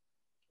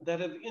that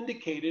have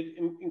indicated,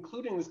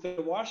 including the state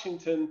of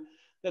Washington,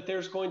 that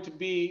there's going to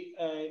be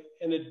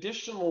an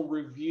additional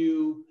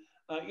review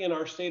in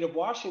our state of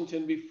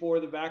Washington before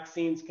the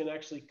vaccines can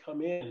actually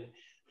come in.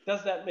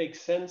 Does that make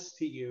sense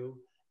to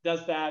you?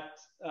 Does that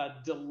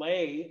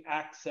delay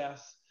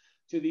access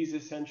to these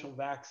essential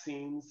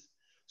vaccines?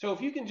 So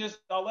if you can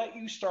I'll let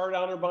you start,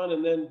 Anirban,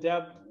 and then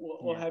Deb,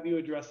 we'll have you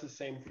address the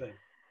same thing.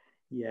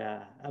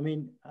 Yeah, I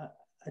mean, I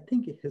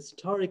think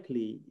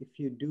historically,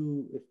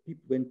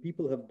 when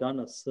people have done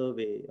a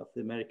survey of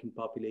the American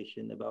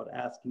population about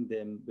asking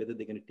them whether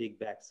they're going to take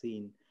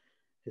vaccine,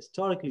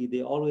 historically,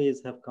 they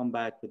always have come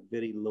back with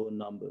very low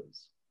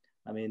numbers.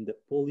 I mean, the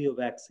polio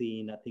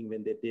vaccine, I think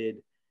when they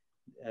did,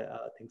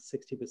 I think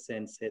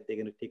 60% said they're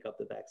going to take up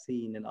the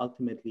vaccine. And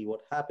ultimately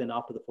what happened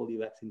after the polio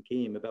vaccine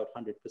came, about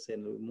 100%,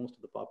 most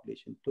of the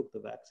population took the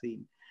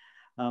vaccine.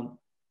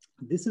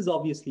 This is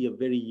obviously a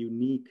very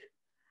unique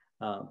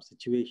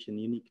situation,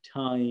 unique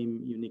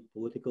time, unique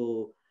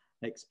political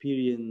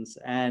experience,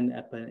 and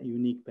a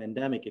unique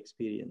pandemic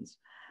experience.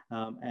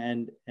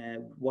 And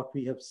what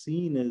we have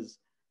seen is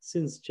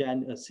since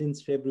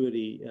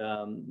February,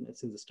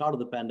 since the start of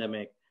the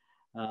pandemic,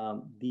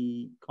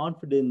 the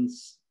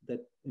confidence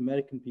that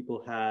American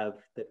people have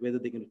that whether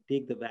they're going to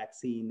take the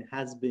vaccine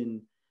has been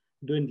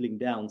dwindling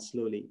down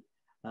slowly.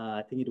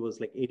 I think it was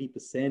like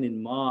 80%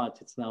 in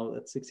March. It's now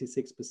at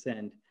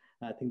 66%.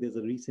 I think there's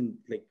a recent,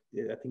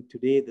 I think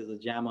today there's a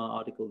JAMA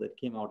article that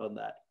came out on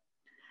that.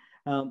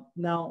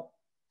 Now,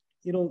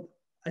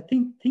 I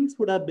think things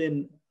would have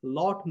been a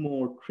lot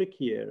more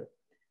trickier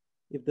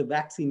if the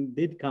vaccine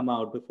did come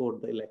out before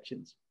the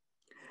elections.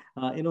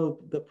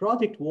 The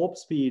Project Warp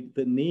Speed,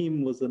 the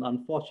name was an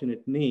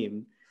unfortunate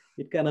name.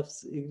 It kind of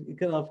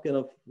signaled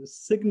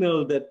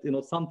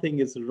that something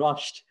is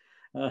rushed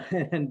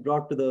and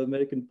brought to the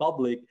American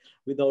public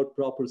without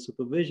proper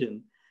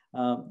supervision.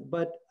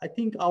 But I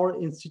think our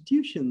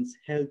institutions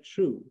held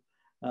true.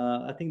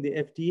 I think the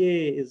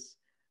FDA is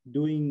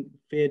doing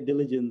fair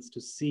diligence to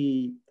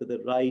see that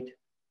the right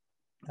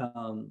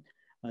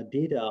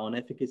data on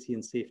efficacy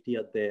and safety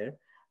are there.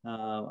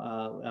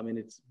 I mean,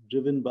 it's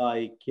driven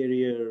by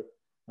carrier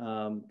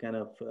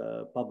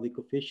public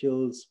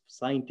officials,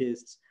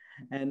 scientists.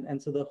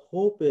 And so the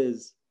hope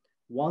is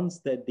once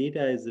that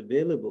data is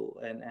available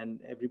and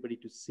everybody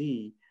to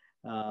see,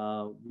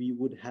 we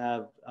would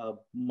have a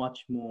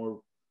much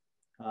more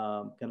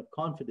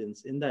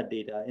confidence in that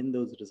data, in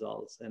those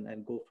results,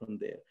 and go from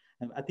there.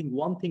 And I think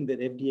one thing that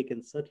FDA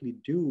can certainly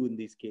do in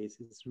these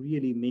cases is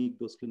really make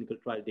those clinical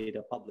trial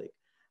data public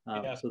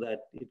so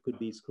that it could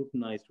be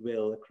scrutinized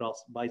well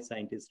by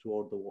scientists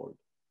throughout the world.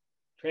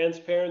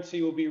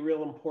 Transparency will be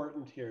real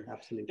important here.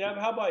 Absolutely. Deb,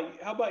 how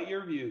about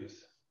your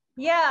views?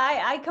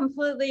 Yeah, I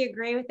completely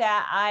agree with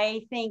that.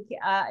 I think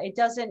it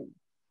doesn't,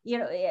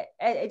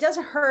 it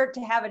doesn't hurt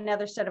to have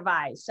another set of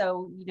eyes.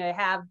 So,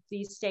 have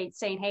these states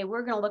saying, hey,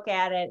 we're going to look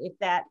at it if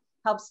that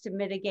helps to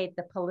mitigate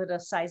the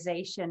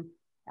politicization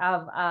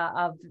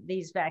of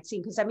these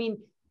vaccines. Because I mean,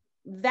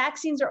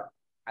 vaccines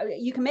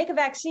you can make a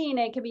vaccine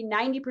and it can be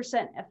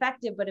 90%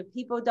 effective, but if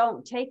people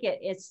don't take it,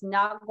 it's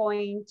not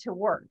going to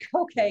work.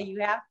 Okay,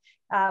 you have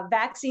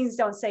vaccines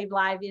don't save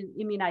lives,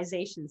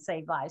 immunizations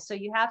save lives. So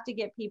you have to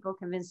get people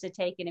convinced to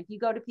take it. If you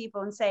go to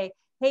people and say,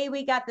 hey,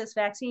 we got this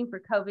vaccine for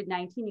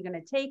COVID-19, you're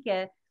going to take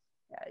it.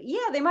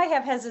 Yeah, they might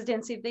have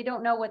hesitancy if they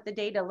don't know what the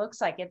data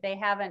looks like, if they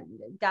haven't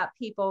got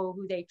people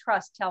who they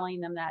trust telling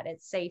them that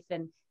it's safe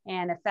and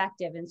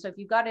effective. And so if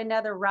you've got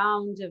another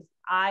round of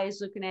eyes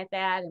looking at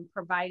that and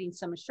providing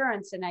some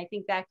assurance, and I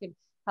think that could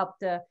help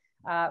to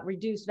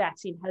reduce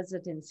vaccine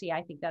hesitancy.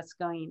 I think that's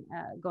going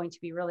to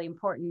be really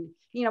important,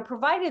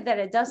 provided that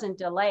it doesn't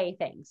delay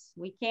things.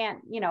 We can't,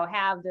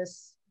 have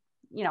this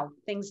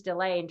things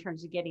delay in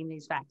terms of getting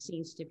these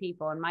vaccines to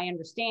people. And my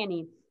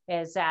understanding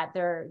is that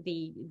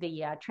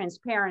the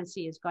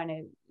transparency is going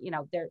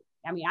to,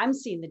 I'm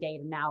seeing the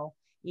data now,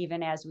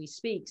 even as we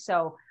speak.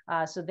 So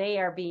they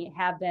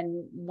have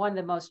been one of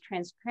the most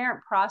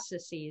transparent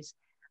processes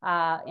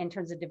in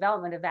terms of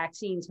development of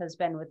vaccines has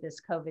been with this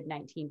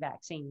COVID-19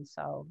 vaccine.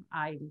 So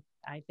I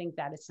think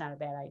that it's not a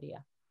bad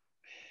idea.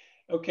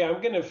 Okay,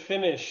 I'm going to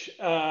finish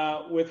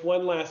with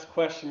one last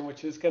question,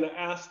 which is going to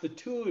ask the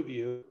two of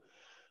you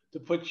to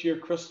put your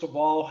crystal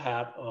ball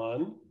hat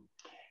on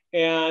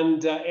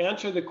and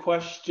answer the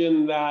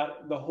question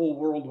that the whole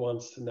world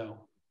wants to know,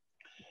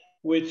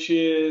 which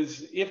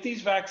is, if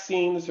these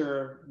vaccines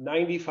are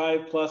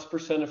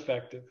 95+%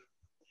 effective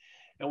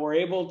and we're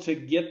able to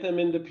get them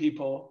into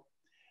people,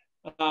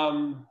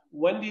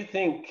 when do you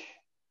think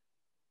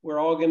we're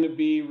all going to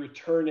be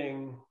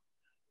returning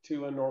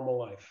to a normal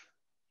life?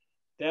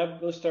 Deb,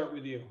 let's start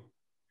with you.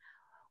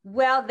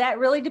 Well, that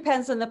really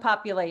depends on the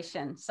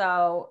population.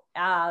 So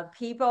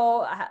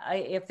people,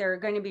 if they're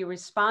going to be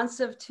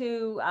responsive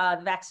to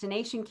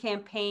vaccination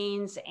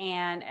campaigns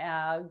and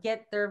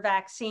get their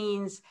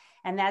vaccines,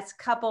 and that's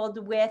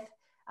coupled with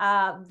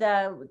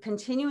the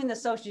continuing the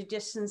social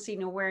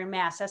distancing and wearing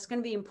masks, that's going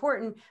to be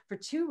important for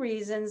two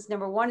reasons.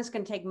 Number one, it's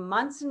going to take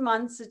months and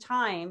months of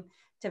time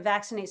to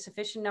vaccinate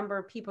sufficient number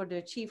of people to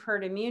achieve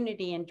herd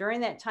immunity. And during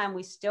that time,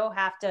 we still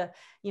have to,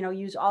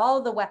 use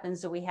all the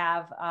weapons that we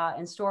have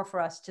in store for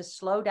us to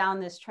slow down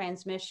this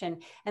transmission.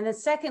 And then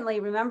secondly,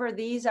 remember,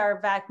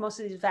 most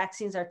of these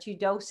vaccines are 2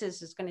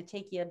 doses. It's going to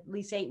take you at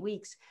least 8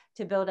 weeks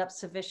to build up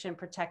sufficient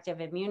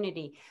protective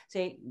immunity.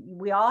 So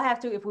we all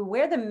have to, if we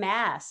wear the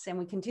masks and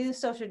we continue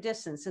social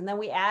distance, and then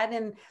we add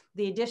in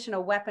the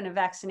additional weapon of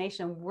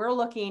vaccination, we're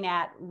looking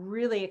at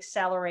really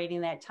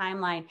accelerating that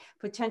timeline,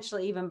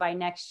 potentially even by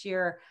next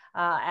year.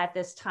 At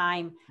this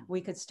time,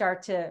 we could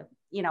start to,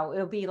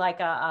 it'll be like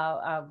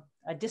a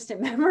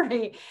distant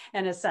memory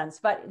in a sense.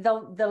 But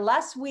the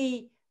less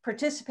we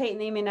participate in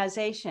the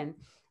immunization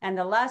and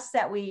the less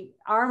that we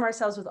arm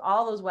ourselves with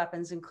all those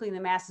weapons, including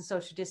the mask and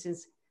social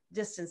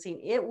distancing,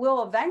 it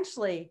will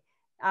eventually,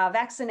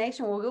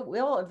 vaccination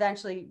will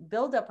eventually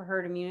build up a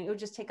herd immunity. It will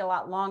just take a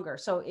lot longer.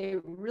 So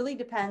it really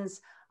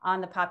depends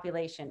on the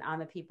population, on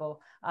the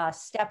people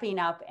stepping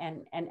up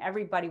and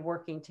everybody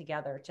working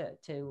together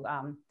to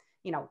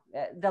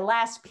the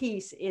last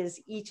piece is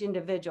each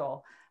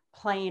individual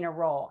playing a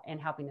role in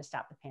helping to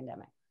stop the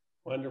pandemic.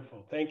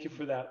 Wonderful. Thank you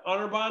for that.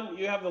 Anirban,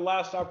 you have the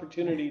last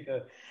opportunity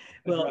to.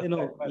 Well,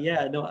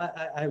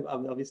 I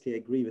obviously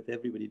agree with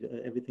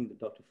everything that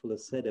Dr. Fuller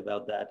said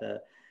about that.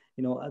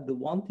 The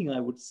one thing I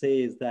would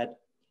say is that,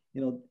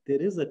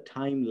 there is a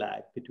time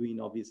lag between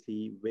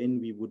obviously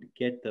when we would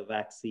get the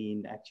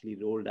vaccine actually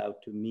rolled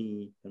out to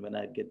me and when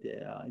I get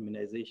the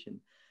immunization.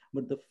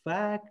 But the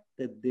fact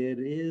that there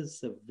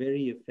is a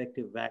very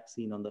effective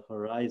vaccine on the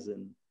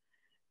horizon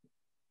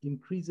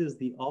increases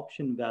the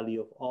option value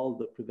of all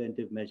the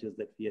preventive measures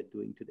that we are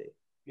doing today.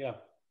 Yeah.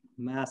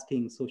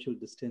 Masking, social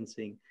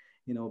distancing,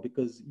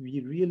 because we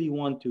really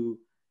want to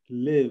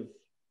live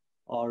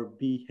or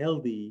be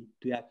healthy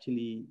to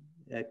actually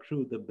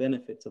accrue the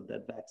benefits of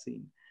that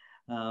vaccine.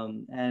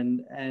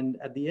 And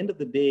at the end of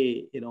the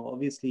day,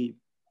 obviously,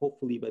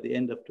 hopefully by the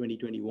end of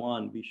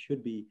 2021, we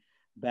should be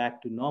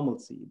back to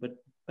normalcy. But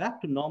back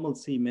to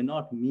normalcy may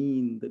not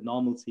mean the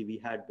normalcy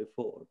we had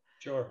before.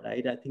 Sure.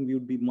 Right? I think we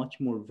would be much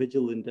more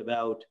vigilant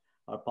about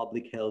our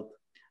public health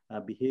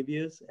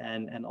behaviors.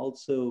 And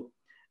also,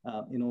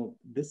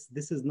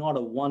 this is not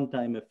a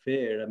one-time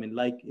affair. I mean,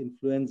 like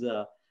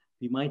influenza,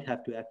 we might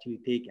have to actually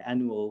take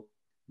annual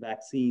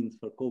vaccines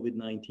for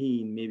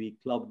COVID-19, maybe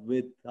clubbed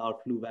with our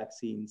flu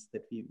vaccines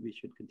that we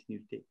should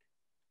continue to take.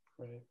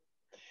 Right.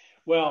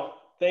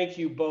 Well, thank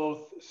you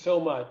both so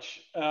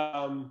much.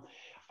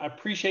 I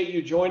appreciate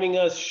you joining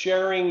us,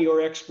 sharing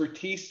your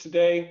expertise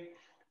today.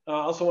 I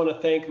also want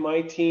to thank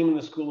my team in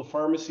the School of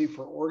Pharmacy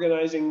for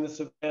organizing this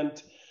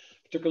event.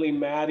 Particularly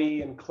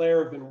Maddie and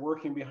Claire have been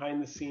working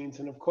behind the scenes.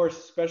 And of course,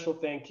 a special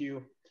thank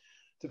you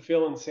to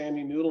Phil and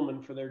Sandy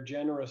Nudelman for their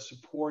generous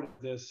support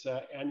of this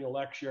annual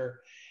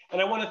lecture.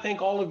 And I want to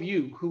thank all of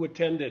you who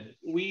attended.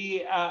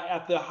 We,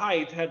 at the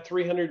height, had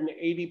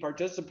 380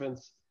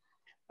 participants.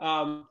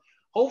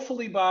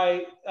 Hopefully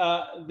by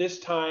this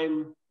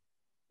time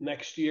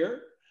next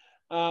year,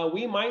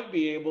 we might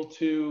be able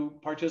to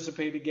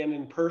participate again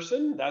in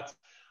person.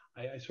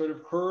 I sort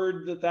of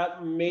heard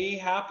that may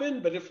happen,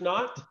 but if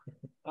not,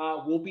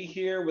 we'll be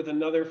here with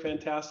another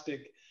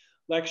fantastic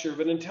lecture.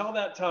 But until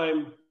that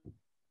time,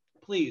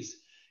 please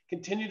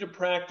continue to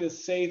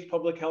practice safe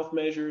public health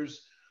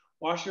measures,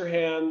 wash your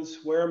hands,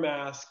 wear a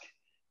mask,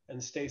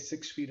 and stay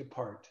 6 feet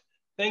apart.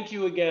 Thank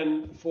you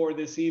again for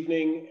this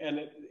evening,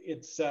 and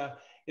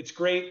it's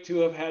great to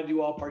have had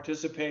you all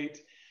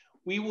participate.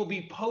 We will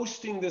be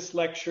posting this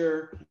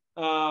lecture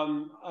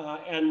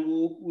and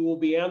we will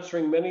be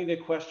answering many of the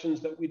questions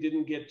that we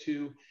didn't get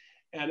to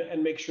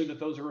and make sure that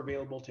those are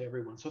available to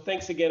everyone. So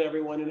thanks again,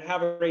 everyone, and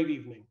have a great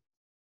evening.